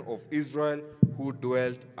children of Israel who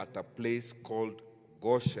dwelt at a place called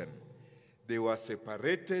Goshen. They were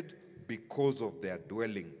separated because of their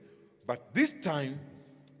dwelling. But this time,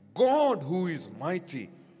 God who is mighty,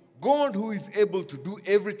 God who is able to do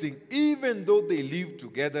everything, even though they live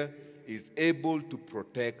together, is able to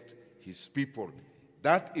protect his people.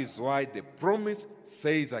 That is why the promise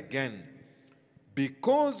says again,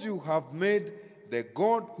 because you have made the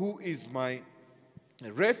God who is my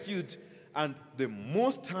refuge and the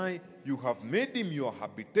Most High, you have made him your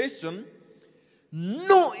habitation,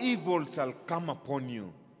 no evil shall come upon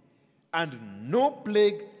you, and no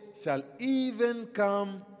plague shall even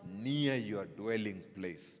come near your dwelling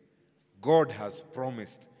place. God has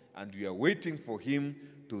promised, and we are waiting for him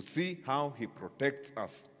to see how he protects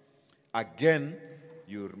us. Again,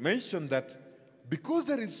 you mentioned that because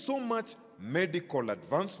there is so much medical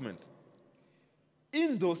advancement,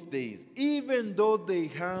 In those days, even though they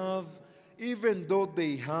have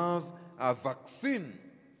a vaccine,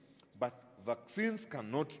 but vaccines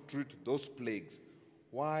cannot treat those plagues.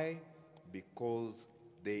 Why? Because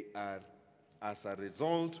they are as a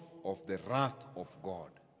result of the wrath of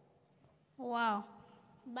God. Wow.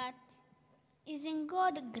 But isn't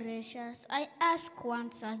God gracious? I ask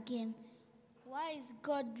once again, why is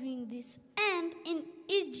God doing this? And in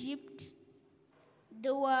Egypt,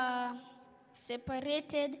 they were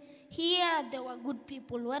separated. Here, there were good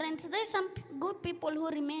people. Weren't there some good people who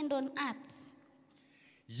remained on earth?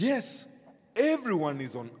 Yes, everyone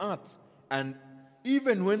is on earth. And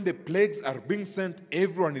even when the plagues are being sent,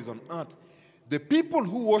 everyone is on earth. The people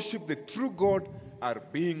who worship the true God are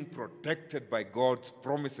being protected by God's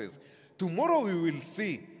promises. Tomorrow we will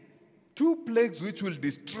see 2 plagues which will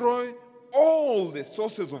destroy all the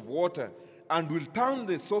sources of water and will turn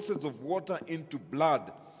the sources of water into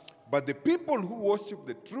blood. But the people who worship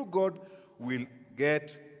the true God will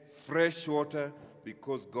get fresh water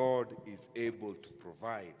because God is able to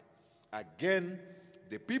provide. Again,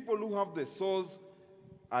 the people who have the source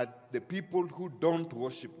are the people who don't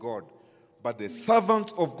worship God. But the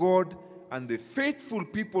servants of God and the faithful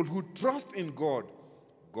people who trust in God,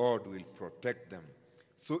 God will protect them.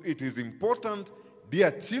 So it is important,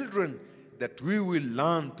 dear children, that we will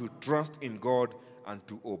learn to trust in God and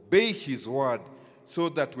to obey His word, so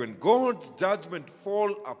that when God's judgment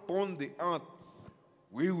fall upon the earth,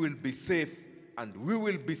 we will be safe and we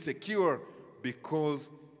will be secure because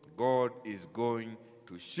God is going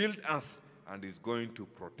to shield us and is going to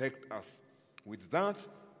protect us. With that,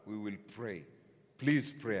 we will pray.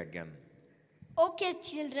 Please pray again. Okay,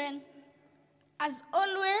 children. As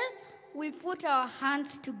always, we put our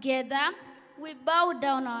hands together, we bow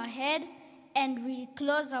down our head, and we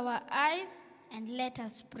close our eyes, and let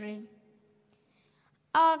us pray.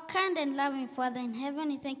 Our kind and loving Father in heaven,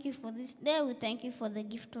 we thank you for this day. We thank you for the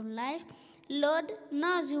gift of life. Lord,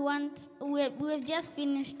 now as we've just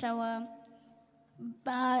finished our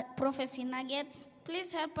prophecy nuggets,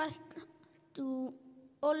 please help us to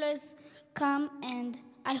always come, and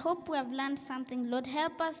I hope we have learned something. Lord,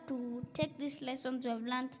 help us to take these lessons we have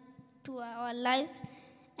learned to our lives,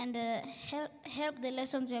 and help the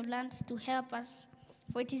lessons we have learned to help us.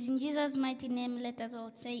 For it is in Jesus' mighty name, let us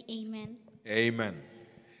all say amen. Amen.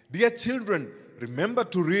 Dear children, remember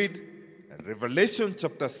to read Revelation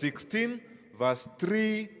chapter 16, verse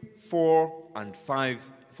 3, 4, and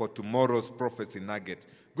 5 for tomorrow's prophecy nugget.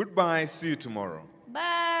 Goodbye. See you tomorrow.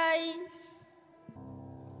 Bye.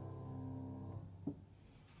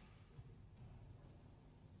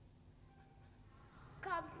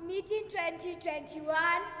 Camp meeting 2021.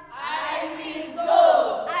 I will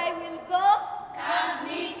go. I will go. Camp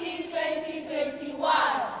meeting 2021.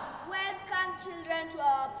 Welcome children to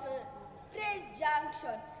our praise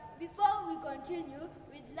junction. Before we continue,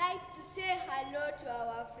 we'd like to say hello to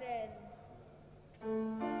our friends.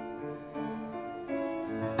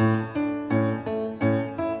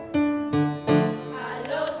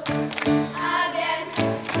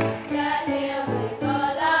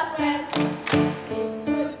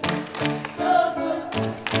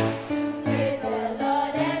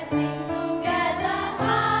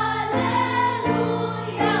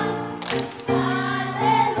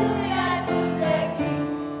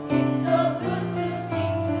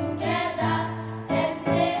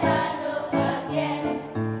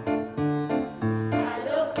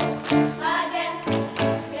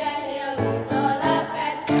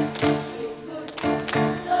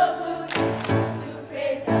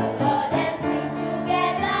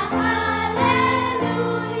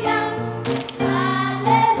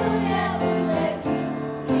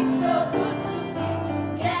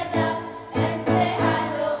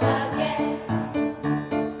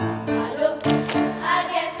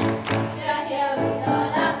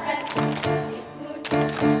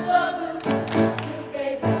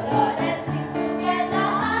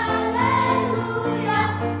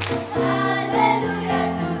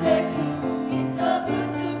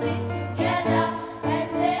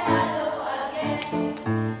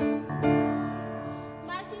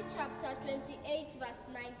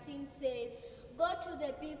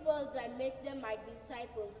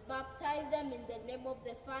 Baptize them in the name of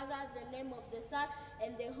the Father, the name of the Son,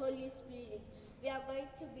 and the Holy Spirit. We are going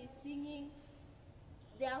to be singing.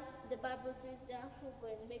 The Bible says, therefore, go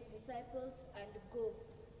and make disciples and go.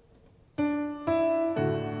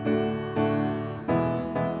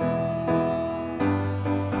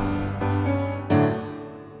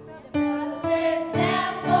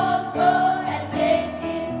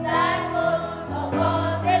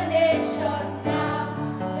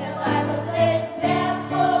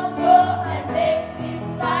 Make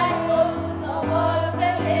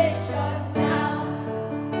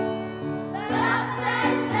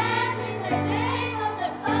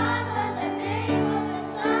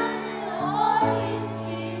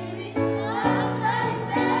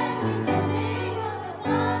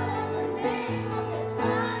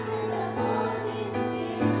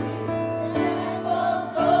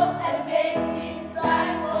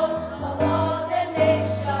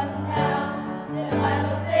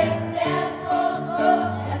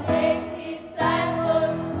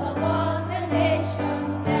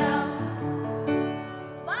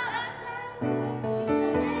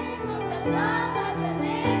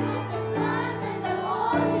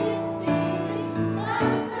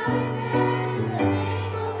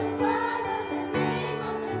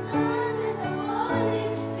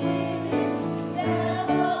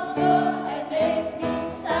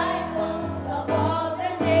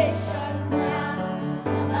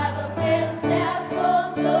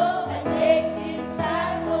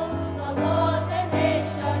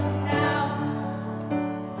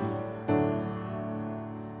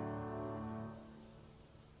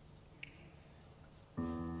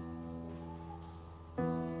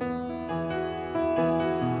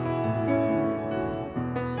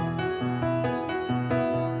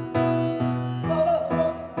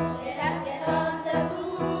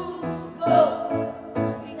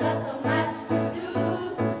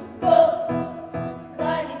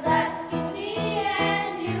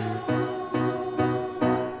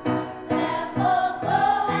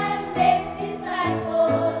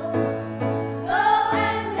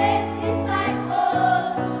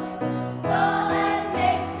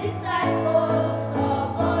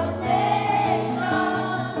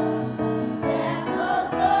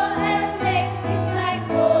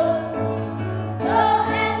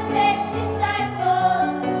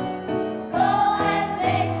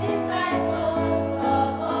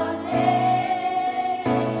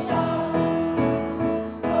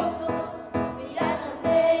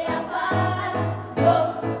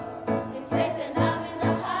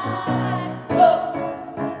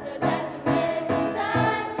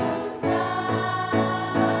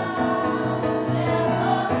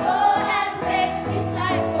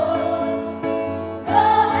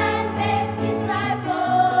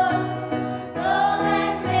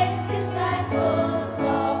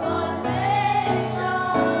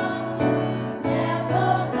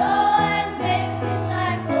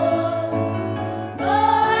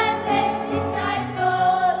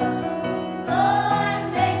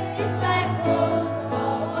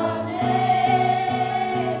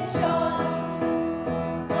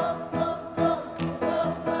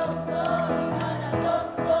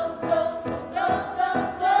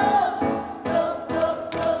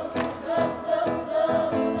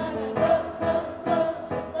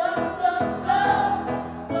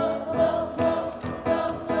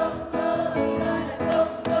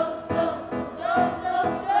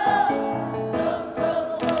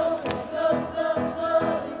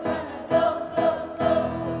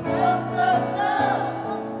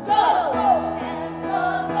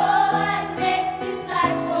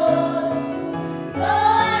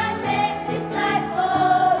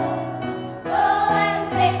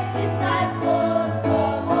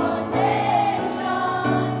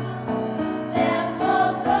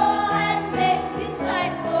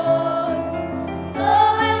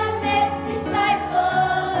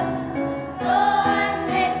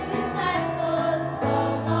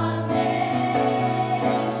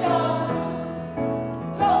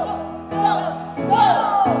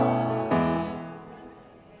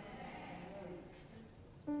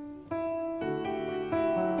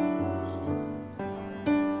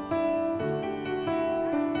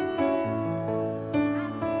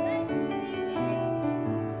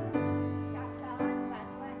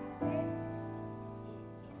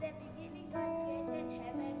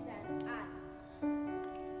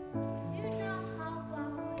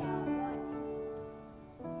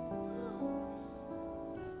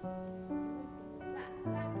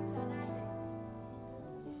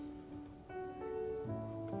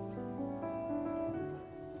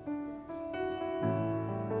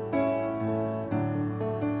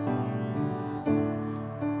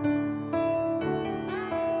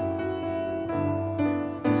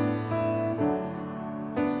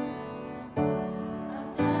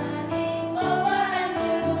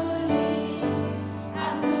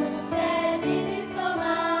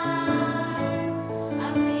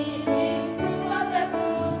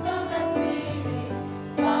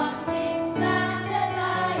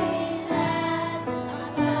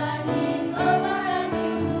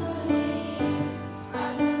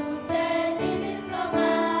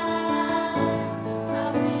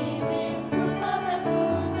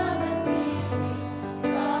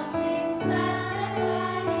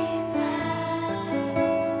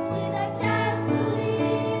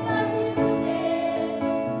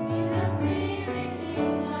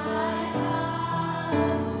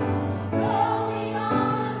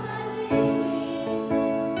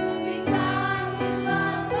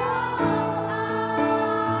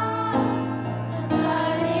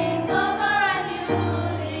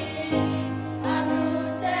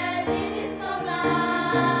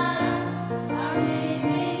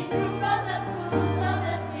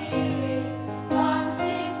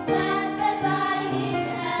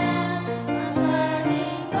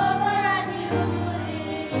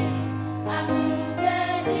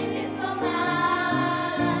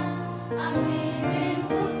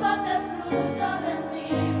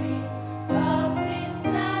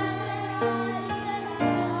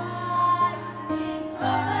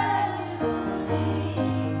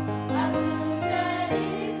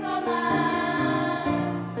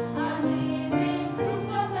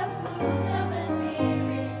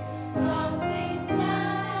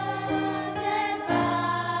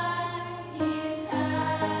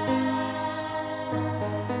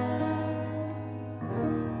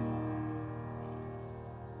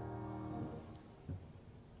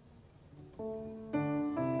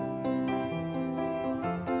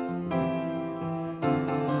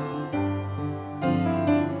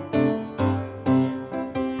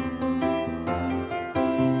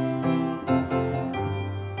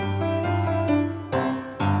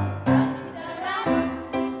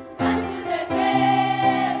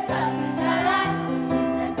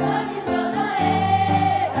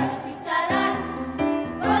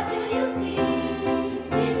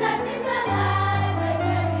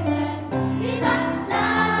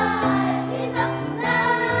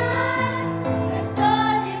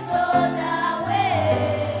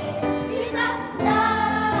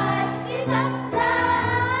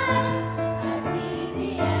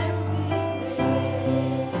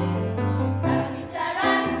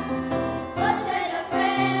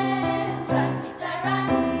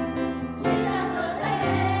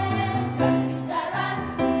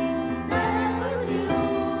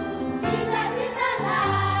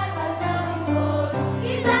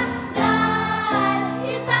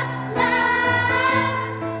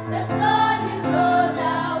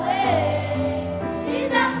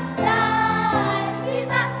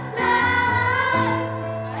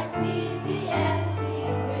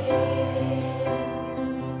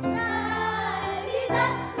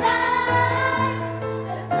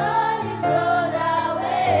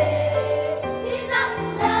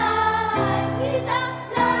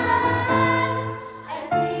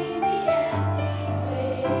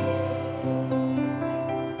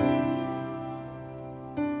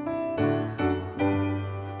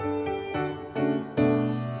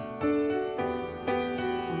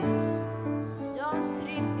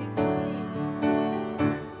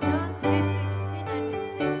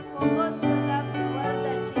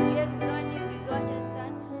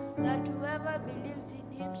whoever believes in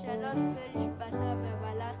him shall not perish but have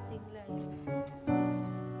everlasting life.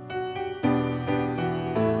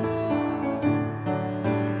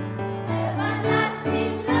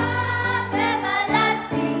 Everlasting love,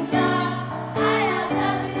 everlasting love. I have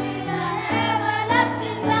loved you with an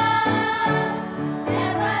everlasting love.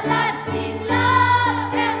 Everlasting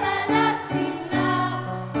love, everlasting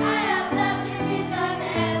love. I have loved you with an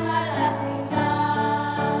everlasting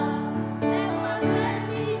love.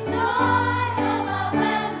 Overwhelming joy,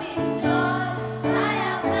 overwhelming joy. I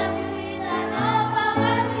have loved you with an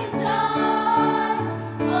overwhelming joy.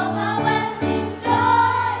 Overwhelming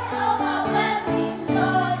joy, overwhelming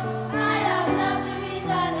joy. I have loved you with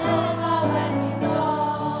an overwhelming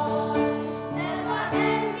joy.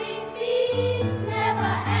 Never-ending peace,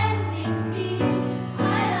 never-ending peace. I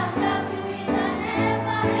have loved you with an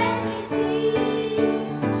never-ending peace.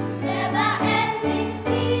 Never-ending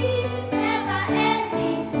peace,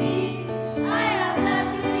 never-ending peace. I have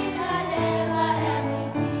loved you with an never-ending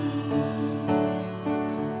peace.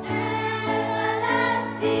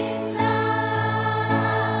 Everlasting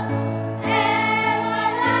love,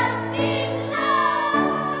 everlasting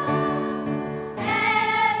love,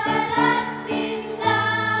 everlasting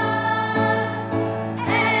love,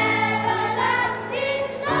 everlasting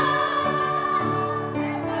love,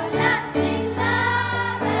 everlasting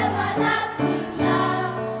love, everlasting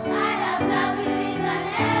love. I have loved you with an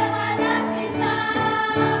everlasting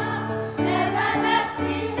love,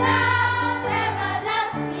 everlasting love,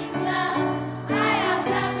 everlasting love. I have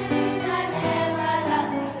loved you with an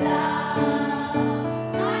everlasting love.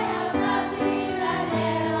 I have loved you with an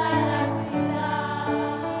everlasting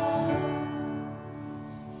love.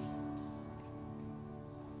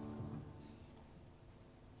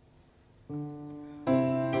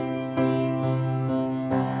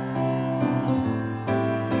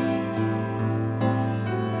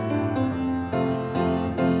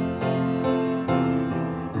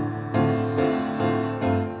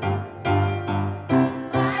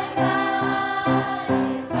 My God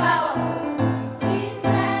is powerful, He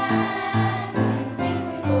stands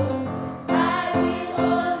invincible. I will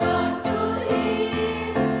hold on to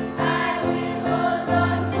Him, I will hold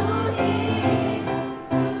on to Him.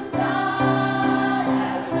 Through God I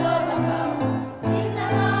will overcome. He's the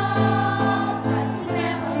rock that will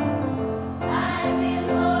never move. I will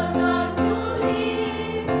hold on to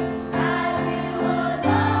Him, I will hold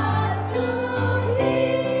on to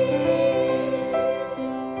Him.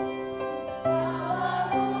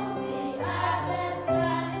 Power moves the other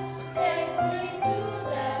side, takes me to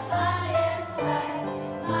the highest heights.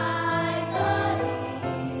 My God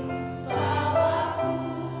is powerful.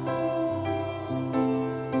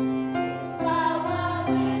 His power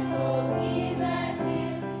will forgive and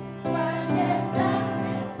heal, crushes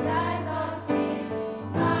darkness, rise on free.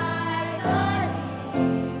 My God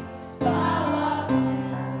is powerful.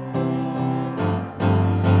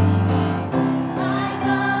 My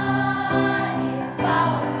God is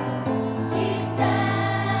powerful, He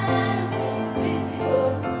stands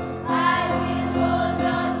invincible. I will hold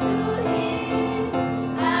on to Him,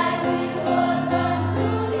 I will hold on to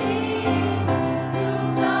Him. Through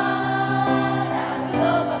God I will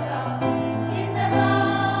overcome. He's the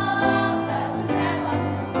rock that will never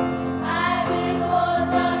move. I will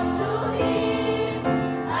hold on to Him,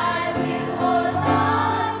 I will hold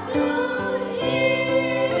on to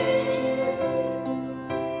Him.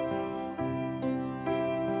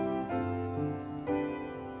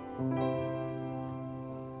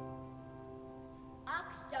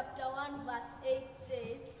 Acts chapter 1 verse 8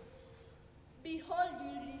 says, Behold,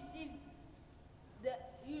 you'll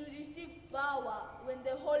receive power when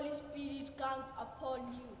the Holy Spirit comes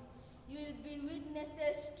upon you. You will be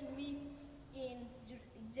witnesses to me in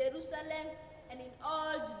Jerusalem and in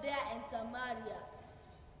all Judea and Samaria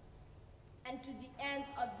and to the ends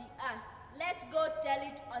of the earth. Let's go tell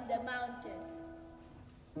it on the mountain.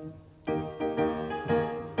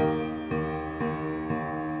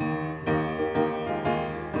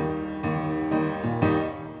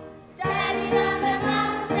 Tell it on the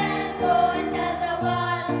mountain, go and tell the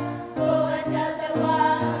world, go and tell the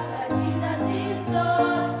world that Jesus is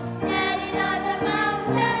Lord. Tell it on the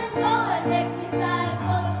mountain, go and make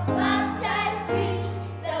disciples, baptize, teach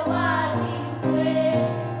the world His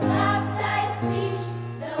ways, baptize, teach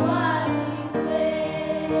the world His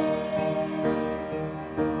ways.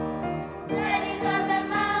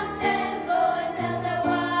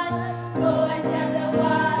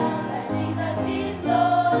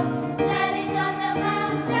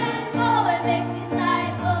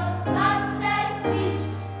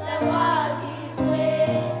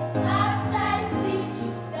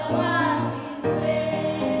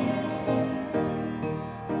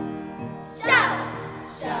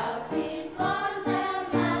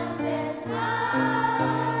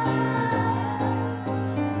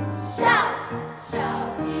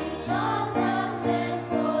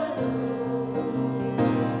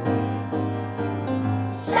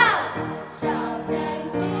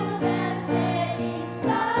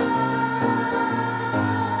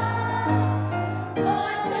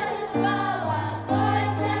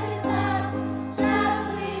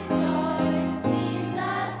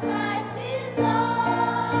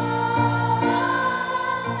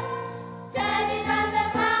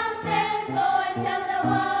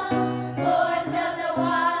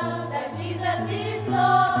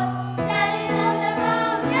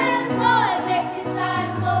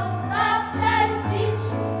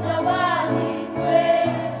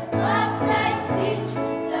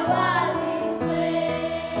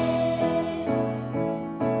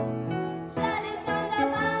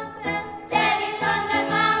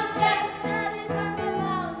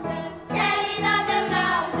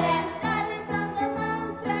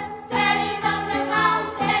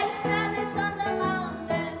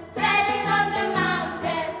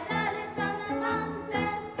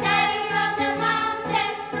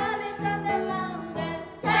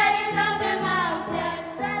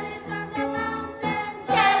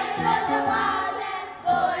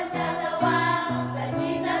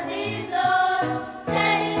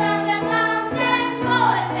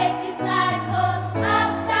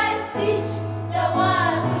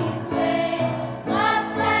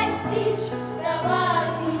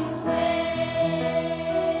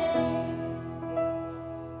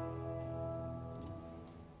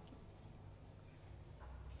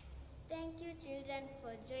 you, children,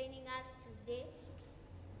 for joining us today.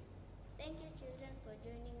 Thank you, children, for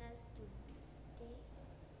joining us today.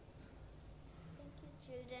 Thank you,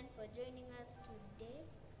 children, for joining us today.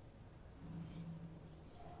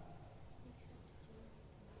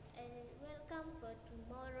 And welcome for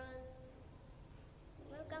tomorrow's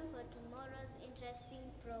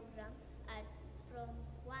interesting program from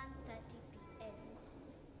 1:30 p.m.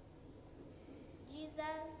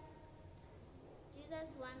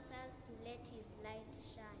 Jesus wants us to let his light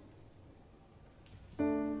shine.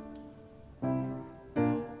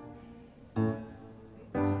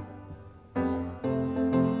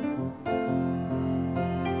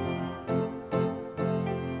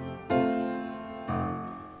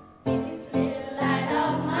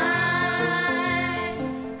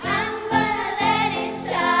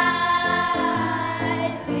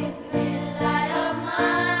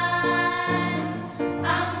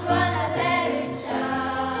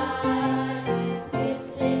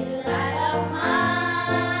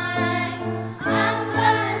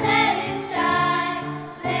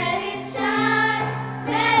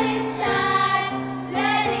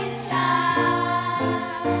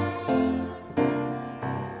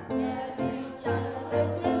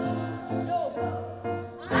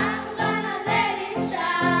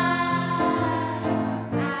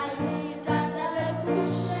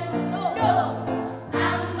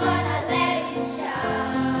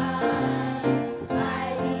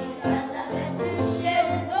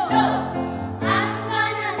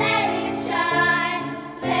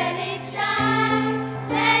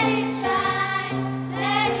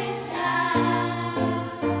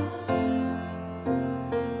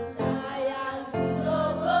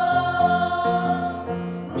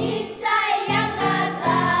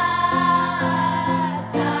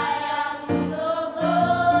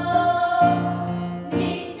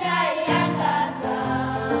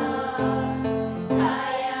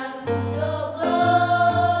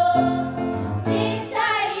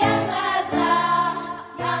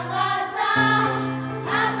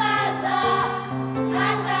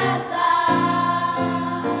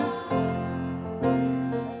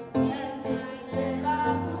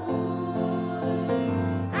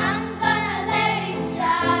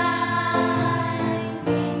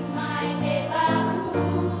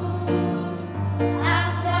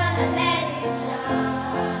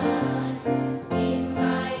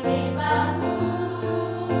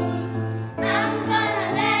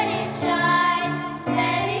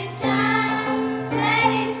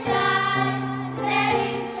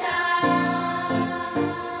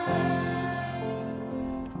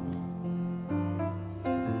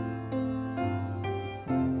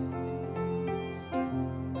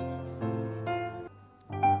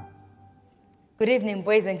 Good evening,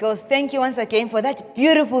 boys and girls. Thank you once again for that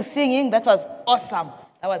beautiful singing. That was awesome.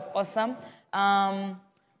 That was awesome.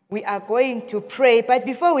 We are going to pray, but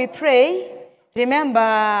before we pray, remember,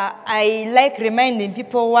 I like reminding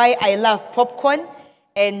people why I love popcorn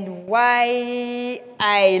and why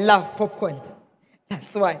I love popcorn.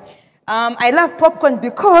 That's why. I love popcorn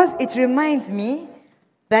because it reminds me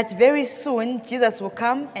that very soon Jesus will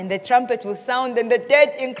come and the trumpet will sound and the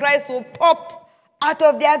dead in Christ will pop out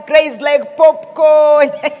of their graves like popcorn.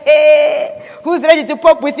 Who's ready to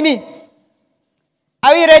pop with me?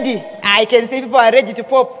 Are we ready? I can see people are ready to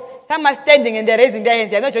pop. Some are standing and they're raising their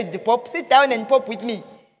hands. They're not ready to pop. Sit down and pop with me.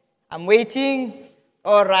 I'm waiting.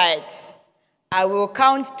 All right. I will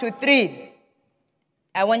count to 3.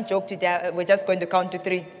 I won't joke today. We're just going to count to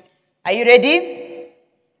 3. Are you ready?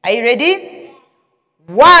 Are you ready?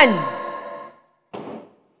 1,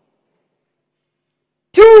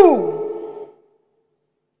 2,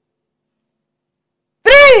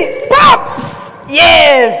 3, pop!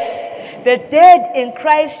 Yes! The dead in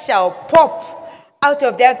Christ shall pop out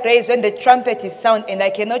of their graves when the trumpet is sound, and I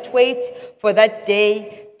cannot wait for that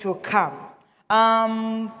day to come.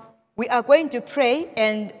 We are going to pray,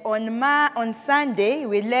 and on Sunday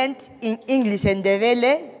we learned in English and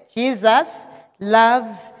Ndebele, Jesus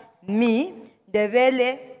loves me.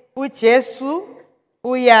 Ndebele, uJesu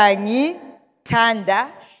uyangi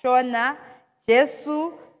tanda shona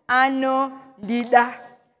Jesu ano Lida.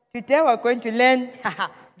 Today we're going to learn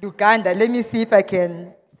Luganda. Let me see if I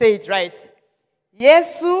can say it right.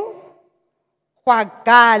 Yesu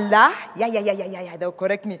kwagala. Yeah. They'll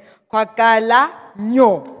correct me. Kwagala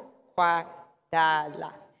nyo.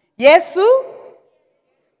 Kwadala. Yesu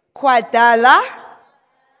kwadala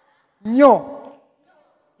nyo.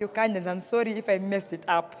 Ugandans, I'm sorry if I messed it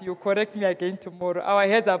up. You correct me again tomorrow. Our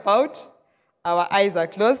heads are bowed. Our eyes are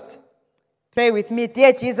closed. Pray with me.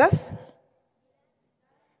 Dear Jesus,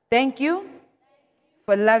 thank you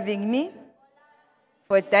for loving me,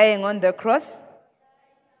 for dying on the cross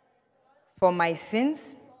for my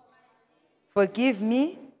sins. Forgive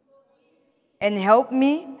me and help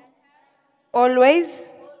me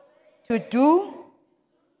always to do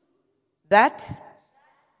that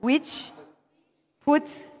which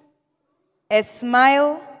puts a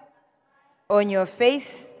smile on your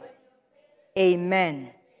face. Amen.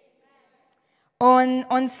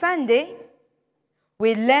 On Sunday,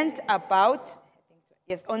 we learned about,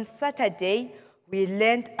 on Saturday, we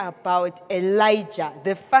learned about Elijah,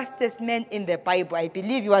 the fastest man in the Bible. I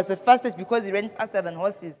believe he was the fastest because he ran faster than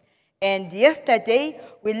horses. And yesterday,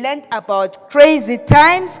 we learned about crazy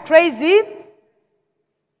times,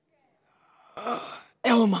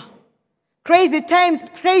 Elma. Crazy times,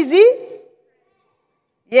 crazy?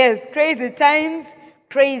 Yes, crazy times,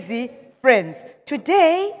 crazy friends.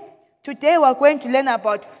 Today we're going to learn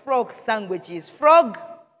about frog sandwiches. Frog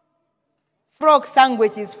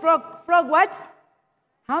sandwiches. Frog what?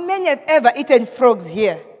 How many have ever eaten frogs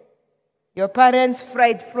here? Your parents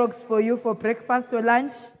fried frogs for you for breakfast or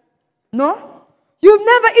lunch? No? You've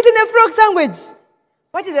never eaten a frog sandwich?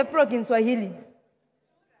 What is a frog in Swahili?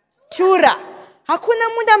 Chura. Hakuna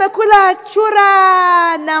muda amekula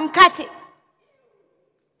chura na mkate.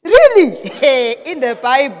 Really? In the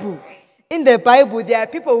Bible, there are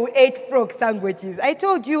people who ate frog sandwiches. I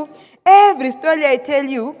told you, every story I tell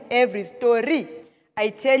you is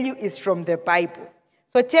from the Bible.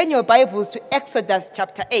 So turn your Bibles to Exodus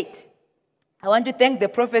chapter 8. I want to thank the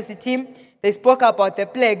prophecy team. They spoke about the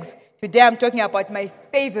plagues. Today I'm talking about my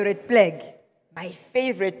favorite plague. My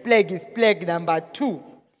favorite plague is plague number 2.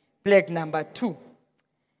 Plague number 2.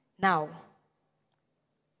 Now,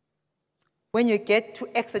 when you get to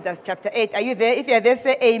Exodus chapter 8, are you there? If you are there,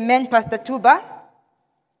 say amen, Pastor Tuba.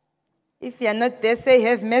 If you are not there, say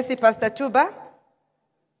have mercy, Pastor Tuba.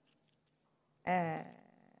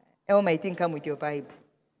 Elma, I think come with your Bible.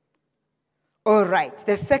 All right.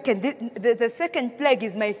 The second plague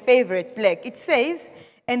is my favorite plague. It says,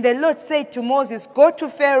 and the Lord said to Moses, go to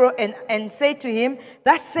Pharaoh and say to him,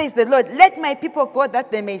 thus says the Lord, let my people go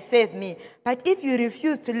that they may save me. But if you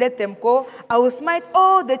refuse to let them go, I will smite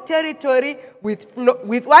all the territory with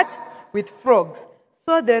what? With frogs.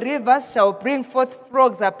 So the rivers shall bring forth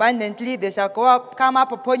frogs abundantly. They shall come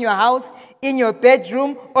up upon your house, in your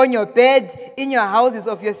bedroom, on your bed, in your houses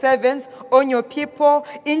of your servants, on your people,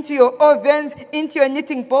 into your ovens, into your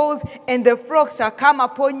knitting bowls, and the frogs shall come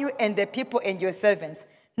upon you and the people and your servants.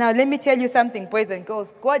 Now let me tell you something, boys and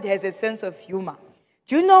girls. God has a sense of humor.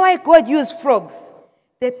 Do you know why God used frogs?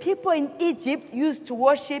 The people in Egypt used to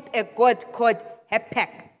worship a god called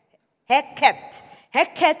Heket.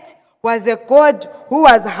 Heket was a god who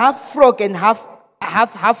was half frog and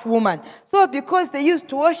half woman. So because they used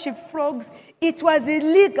to worship frogs, it was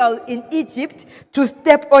illegal in Egypt to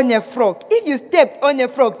step on a frog. If you stepped on a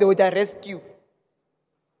frog, they would arrest you.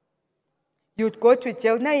 You'd go to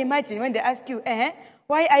jail. Now imagine when they ask you,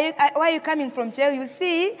 why are you coming from jail? You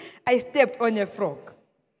see, I stepped on a frog.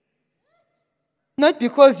 Not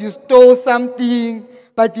because you stole something,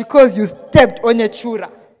 but because you stepped on a chura.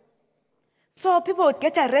 So people would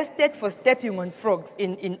get arrested for stepping on frogs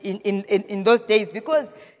in those days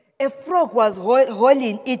because a frog was holy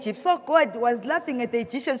in Egypt. So God was laughing at the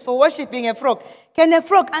Egyptians for worshipping a frog. Can a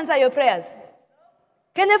frog answer your prayers?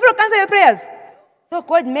 Can a frog answer your prayers? So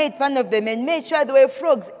God made fun of them and made sure there were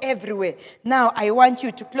frogs everywhere. Now I want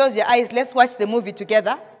you to close your eyes. Let's watch the movie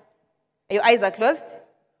together. Your eyes are closed?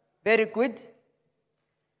 Very good.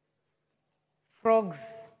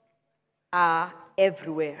 Frogs are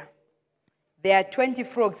everywhere. There are 20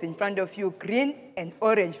 frogs in front of you, green and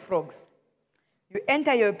orange frogs. You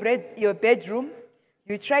enter your bedroom.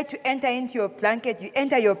 You try to enter into your blanket. You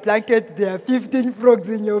enter your blanket. There are 15 frogs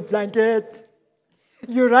in your blanket.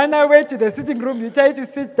 You run away to the sitting room. You try to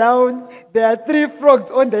sit down. There are 3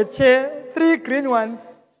 frogs on the chair, 3 green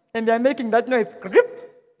ones. And they are making that noise.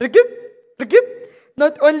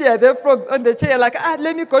 Not only are there frogs on the chair, like,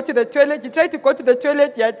 let me go to the toilet. You try to go to the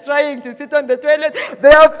toilet. You are trying to sit on the toilet.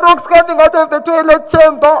 There are frogs coming out of the toilet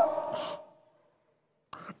chamber.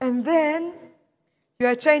 And then you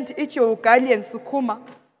are trying to eat your ugali and sukuma.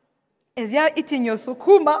 As you are eating your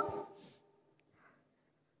sukuma,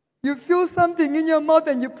 you feel something in your mouth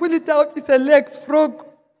and you pull it out. It's a leg's frog.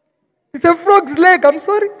 It's a frog's leg. I'm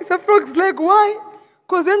sorry. It's a frog's leg. Why?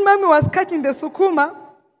 Because when Mommy was cutting the sukuma,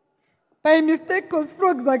 by mistake, because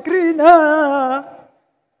frogs are green,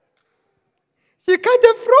 she cut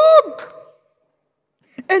a frog.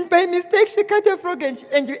 And by mistake, she cut a frog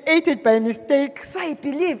and you ate it by mistake. So I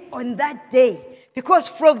believe on that day, because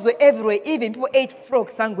frogs were everywhere, even people ate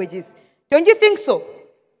frog sandwiches. Don't you think so?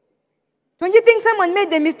 Don't you think someone made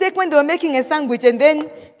the mistake when they were making a sandwich and then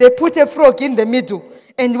they put a frog in the middle?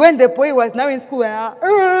 And when the boy was now in school,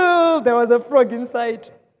 there was a frog inside.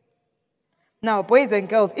 Now, boys and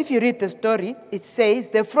girls, if you read the story, it says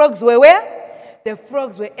the frogs were where? The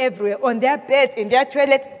frogs were everywhere, on their beds, in their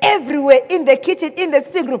toilets, everywhere, in the kitchen, in the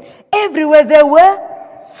sitting room, everywhere there were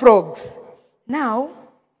frogs. Now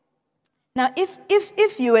if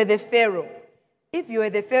you were the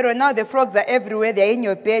Pharaoh, now the frogs are everywhere, they're in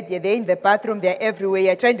your bed, they're in the bathroom, they're everywhere,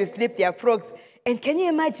 you're trying to sleep, there are frogs. And can you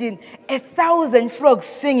imagine 1,000 frogs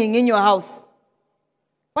singing in your house?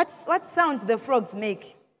 What sound do the frogs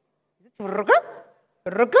make? Is it ruga,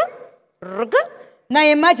 ruga, ruga? Now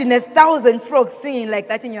imagine 1,000 frogs singing like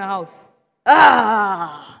that in your house.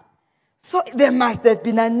 So they must have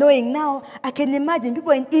been annoying. Now I can imagine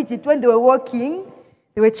people in Egypt when they were walking,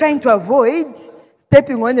 they were trying to avoid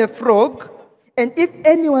stepping on a frog. And if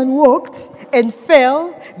anyone walked and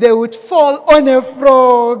fell, they would fall on a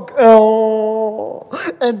frog. Oh,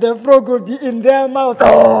 and the frog would be in their mouth.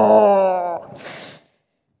 Oh.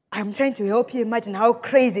 I'm trying to help you imagine how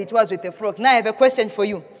crazy it was with the frogs. Now I have a question for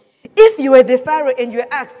you. If you were the Pharaoh and you were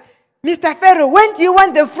asked, Mr. Pharaoh, when do you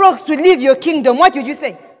want the frogs to leave your kingdom? What would you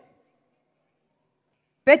say?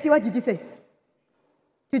 Betty, what did you say?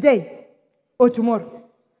 Today or tomorrow?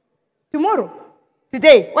 Tomorrow.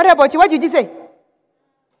 Today. What about you? What did you say?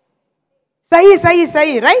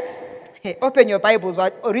 Sahi, right? Hey, open your Bibles.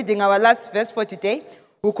 We're reading our last verse for today.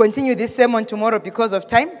 We'll continue this sermon tomorrow because of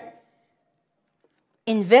time.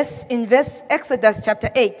 In verse Exodus chapter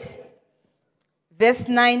 8, verse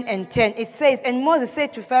 9 and 10, it says, and Moses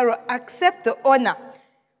said to Pharaoh, accept the honor.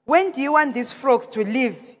 When do you want these frogs to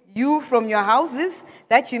leave you from your houses,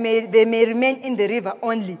 that they may remain in the river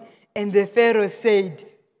only? And the Pharaoh said,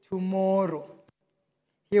 tomorrow.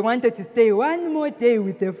 He wanted to stay one more day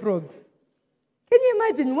with the frogs. Can you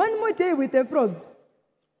imagine one more day with the frogs?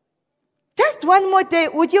 Just one more day.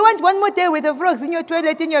 Would you want one more day with the frogs in your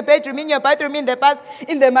toilet, in your bedroom, in your bathroom, in the bus,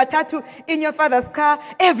 in the matatu, in your father's car,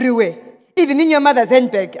 everywhere? Even in your mother's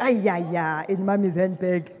handbag. In mommy's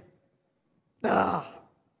handbag.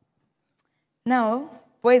 Now,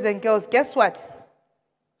 boys and girls, guess what?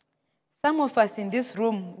 Some of us in this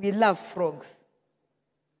room, we love frogs.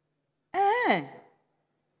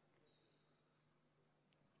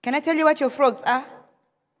 Can I tell you what your frogs are?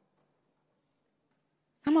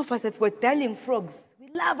 Some of us have got darling frogs. We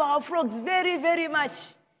love our frogs very, very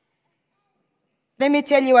much. Let me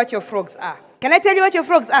tell you what your frogs are. Can I tell you what your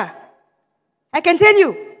frogs are? I can tell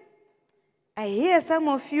you. I hear some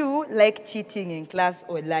of you like cheating in class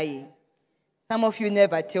or lying. Some of you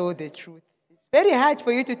never tell the truth. It's very hard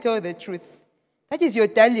for you to tell the truth. That is your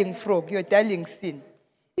darling frog, your darling sin.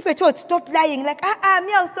 If I told, stop lying, like, me,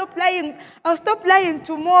 I'll stop lying. I'll stop lying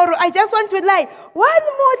tomorrow. I just want to lie one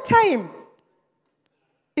more time.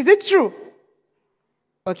 Is it true?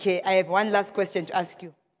 Okay, I have one last question to ask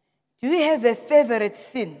you. Do you have a favorite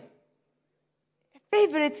sin? A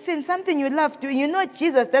favorite sin, something you love doing. You know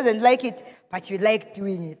Jesus doesn't like it, but you like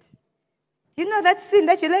doing it. Do you know that sin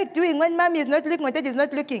that you like doing when mommy is not looking, when dad is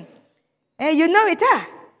not looking? You know it,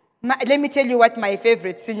 Let me tell you what my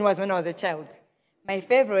favorite sin was when I was a child. My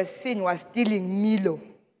favorite sin was stealing Milo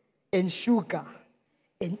and sugar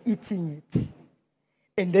and eating it.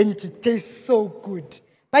 And then it would taste so good.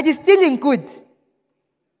 But it's stealing good.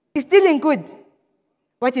 It's stealing good.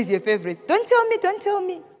 What is your favorite? Don't tell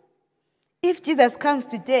me. If Jesus comes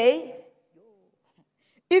today,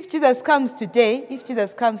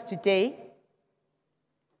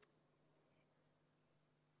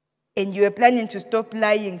 and you are planning to stop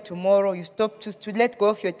lying tomorrow, you stop to let go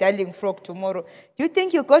of your darling frog tomorrow, do you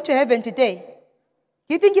think you go to heaven today?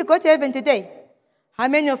 How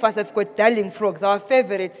many of us have got darling frogs, our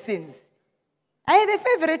favorite sins? I have a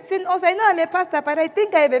favorite sin also. I know I'm a pastor, but I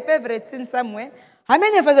think I have a favorite sin somewhere. How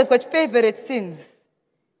many of us have got favorite sins?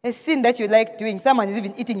 A sin that you like doing. Someone is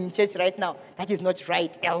even eating in church right now. That is not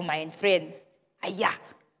right, Elma and friends.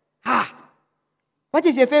 What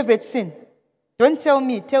is your favorite sin? Don't tell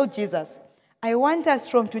me, tell Jesus. I want us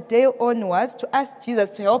from today onwards to ask Jesus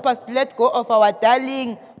to help us to let go of our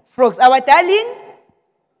darling frogs. Our darling?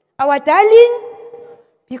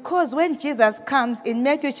 Because when Jesus comes in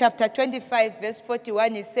Matthew chapter 25, verse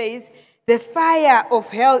 41, it says, the fire of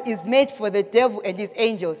hell is made for the devil and his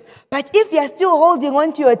angels. But if you're still holding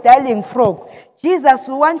on to your darling frog, Jesus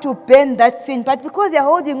will want to burn that sin. But because you're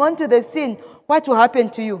holding on to the sin, what will happen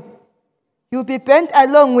to you? You'll be burnt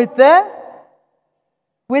along with the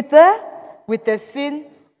sin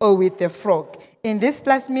or with the frog. In this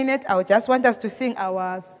last minute, I just want us to sing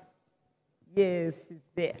our... Yes, she's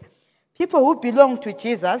there. People who belong to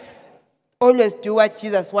Jesus, always do what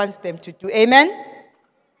Jesus wants them to do. Amen?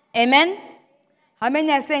 Amen? How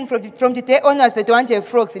many are saying from today onwards that they want to have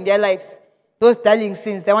frogs in their lives? Those darling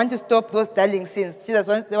sins. They want to stop those darling sins. Jesus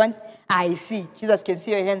wants, I see. Jesus can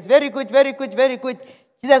see your hands. Very good, very good, very good.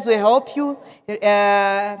 Jesus will help you.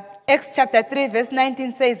 Acts chapter 3 verse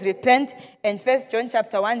 19 says, repent. And 1 John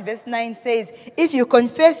chapter 1 verse 9 says, if you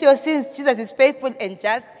confess your sins, Jesus is faithful and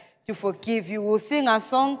just to forgive you. We'll sing a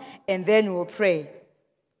song and then we'll pray.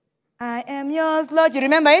 I am yours, Lord. You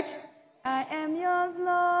remember it? I am yours,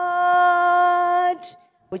 Lord.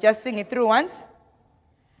 We'll just sing it through once.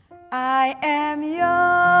 I am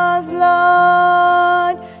yours,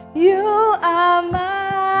 Lord. You are mine.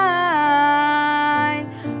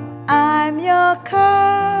 I'm your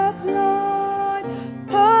cup, Lord.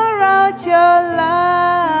 Pour out your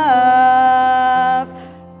love.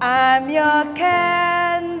 I'm your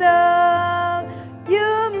candle.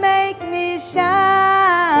 You make me shine.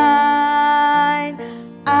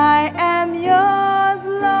 I am yours,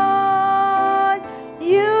 Lord.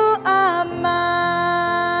 You are mine.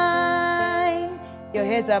 Your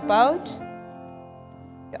heads are bowed.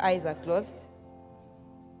 Your eyes are closed.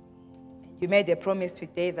 You made a promise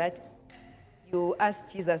today that you ask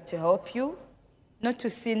Jesus to help you not to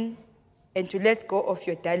sin and to let go of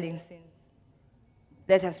your darling sins.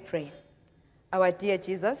 Let us pray. Our dear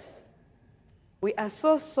Jesus, we are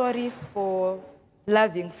so sorry for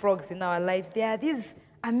loving frogs in our lives. There are these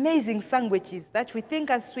amazing sandwiches that we think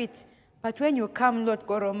are sweet, but when you come, Lord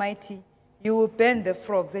God Almighty, you will burn the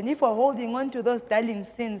frogs. And if we're holding on to those darling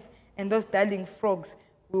sins and those darling frogs,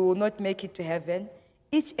 we will not make it to heaven.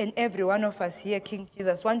 Each and every one of us here, King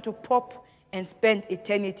Jesus, want to pop and spend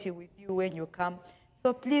eternity with you when you come.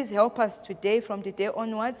 So please help us today, from today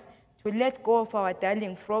onwards, to let go of our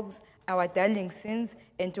darling frogs, our darling sins,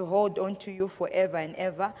 and to hold on to you forever and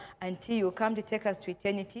ever until you come to take us to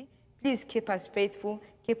eternity. Please keep us faithful,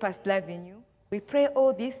 keep us loving you. We pray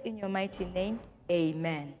all this in your mighty name.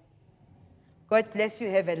 Amen. God bless you.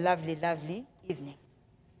 Have a lovely, lovely evening.